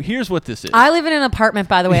 So here's what this is. I live in an apartment,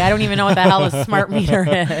 by the way. I don't even know what the hell a smart meter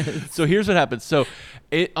is. So here's what happens. So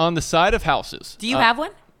on the side of houses. Do you have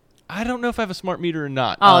one? I don't know if I have a smart meter or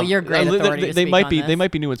not. Oh, you're great authority they might be. They might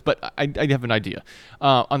be new ones, but I have an idea.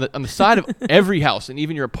 On the side of every house, and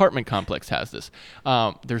even your apartment complex has this.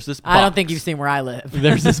 There's this box. I don't think you've seen where I live.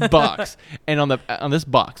 There's this box, and on this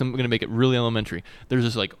box, I'm going to make it really elementary. There's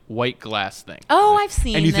this like white glass thing. Oh, I've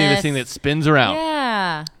seen. And you think this thing that spins around.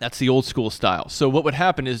 Yeah. That's the old school style. So what would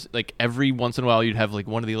happen is like every once in a while, you'd have like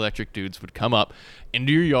one of the electric dudes would come up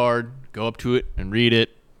into your yard, go up to it and read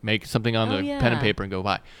it, make something on the pen and paper, and go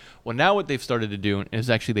by. Well, now what they've started to do is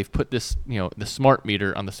actually they've put this, the smart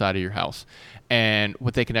meter on the side of your house. And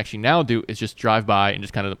what they can actually now do is just drive by and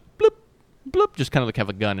just kind of bloop, bloop, just kind of like have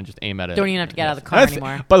a gun and just aim at it. Don't even have to get out of the car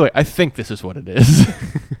anymore. By the way, I think this is what it is.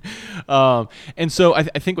 And so I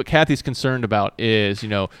think what Kathy's concerned about is,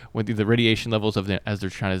 with the radiation levels as they're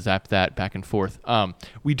trying to zap that back and forth.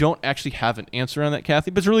 We don't actually have an answer on that,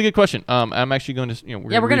 Kathy, but it's a really good question. I'm actually going to,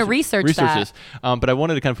 we're going to research that. This. But I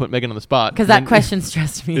wanted to kind of put Megan on the spot. Because that question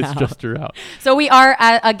stressed me out. It stressed her out. So we are,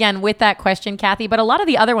 again, with that question, Kathy, but a lot of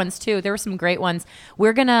the other ones too. There were some great ones.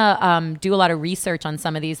 We're going to do a lot of research on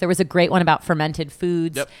some of these. There was a great one about fermented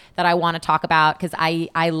foods that I want to talk about because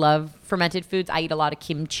I love fermented foods. I eat a lot of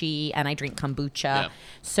kimchi and I drink kombucha. Yeah.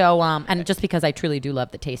 So, and just because I truly do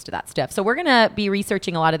love the taste of that stuff. So we're going to be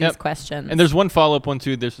researching a lot of these questions. And there's one follow-up one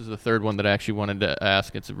too. This is the third one that I actually wanted to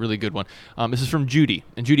ask. It's a really good one. This is from Judy.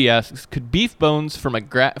 And Judy asks, could beef bones from a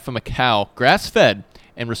cow, grass-fed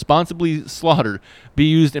and responsibly slaughtered, be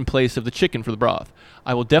used in place of the chicken for the broth?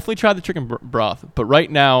 I will definitely try the chicken broth, but right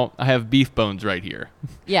now I have beef bones right here.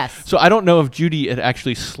 Yes. So I don't know if Judy had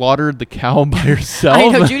actually slaughtered the cow by herself. I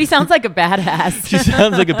know, Judy sounds like a badass. She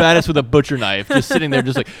sounds like a badass with a butcher knife, just sitting there,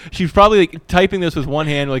 just like, she's probably like typing this with one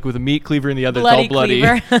hand, like with a meat cleaver in the other. Bloody it's all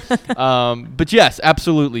bloody. But yes,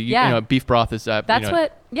 absolutely. Beef broth is that. That's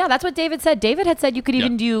what David said. David had said you could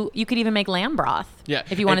even make lamb broth. Yeah.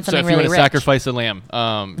 If you wanted something really rich. So if you want to sacrifice a lamb,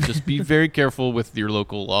 just be very careful with your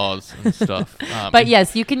local laws and stuff. But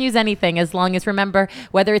yes, you can use anything as long as, remember,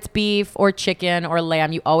 whether it's beef or chicken or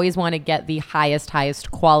lamb, you always want to get the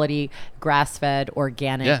highest quality grass-fed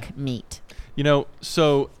organic meat.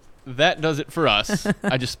 So that does it for us.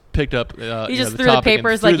 I just picked up you just threw the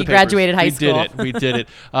papers like you graduated high school. We did it.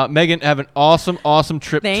 Megan, have an awesome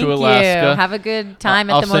trip to Alaska. Thank you. Have a good time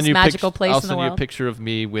at the most magical place in the world. I'll send you a picture of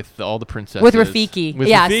me with all the princesses. With Rafiki.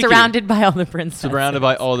 Rafiki. Surrounded by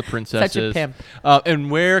all the princesses. Such a pimp.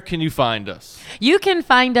 And where can you find us? You can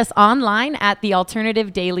find us online at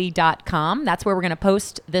thealternativedaily.com. That's where we're going to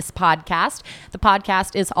post this podcast. The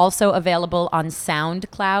podcast is also available on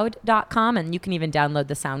soundcloud.com, and you can even download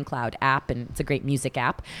the SoundCloud app, and it's a great music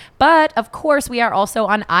app. But, of course, we are also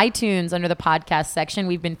on iTunes under the podcast section.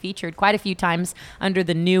 We've been featured quite a few times under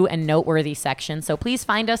the new and noteworthy section. So please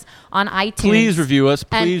find us on iTunes. Please review us.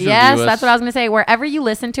 Yes, that's what I was going to say. Wherever you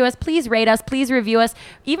listen to us, please rate us. Please review us.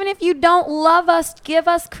 Even if you don't love us, give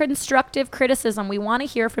us constructive criticism. We want to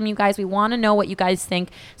hear from you guys. We want to know what you guys think.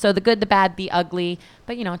 So the good, the bad, the ugly.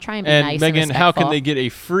 But, try and be nice and Megan, respectful. how can they get a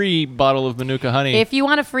free bottle of Manuka Honey? If you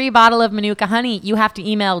want a free bottle of Manuka Honey, you have to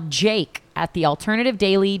email Jake at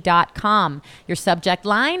thealternativedaily.com. Your subject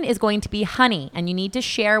line is going to be honey, and you need to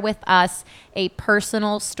share with us a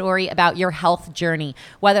personal story about your health journey,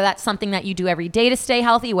 whether that's something that you do every day to stay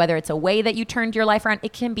healthy, whether it's a way that you turned your life around.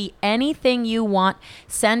 It can be anything you want.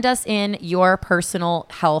 Send us in your personal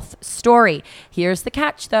health story. Here's the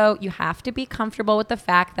catch, though. You have to be comfortable with the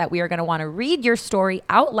fact that we are going to want to read your story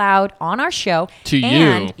out loud on our show. To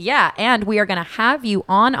you. And we are going to have you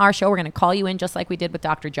on our show. We're going to call you in just like we did with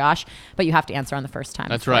Dr. Josh, but you have to answer on the first time.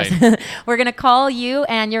 That's right. We're going to call you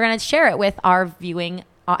and you're going to share it with our viewing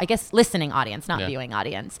listening audience, not viewing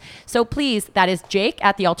audience. So please, that is Jake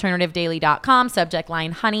at thealternativedaily.com, subject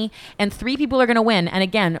line honey, and 3 people are going to win. And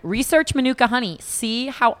again, research Manuka Honey. See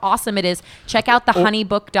how awesome it is. Check out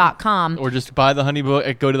thehoneybook.com. Or just buy the honey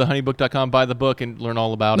book, go to thehoneybook.com, buy the book, and learn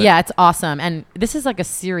all about it. Yeah, it's awesome. And this is like a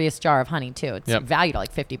serious jar of honey, too. It's valued at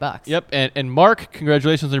like $50. Yep. And Mark,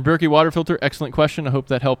 congratulations on your Berkey Water Filter. Excellent question. I hope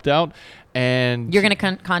that helped out. And you're going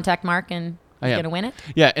to contact Mark and... You're going to win it?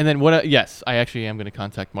 Yeah, and then yes, I actually am going to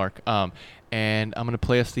contact Mark. And I'm going to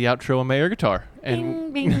play us the outro on my air guitar.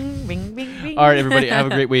 And bing, bing, bing, bing, bing. All right, everybody, have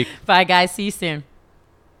a great week. Bye, guys. See you soon.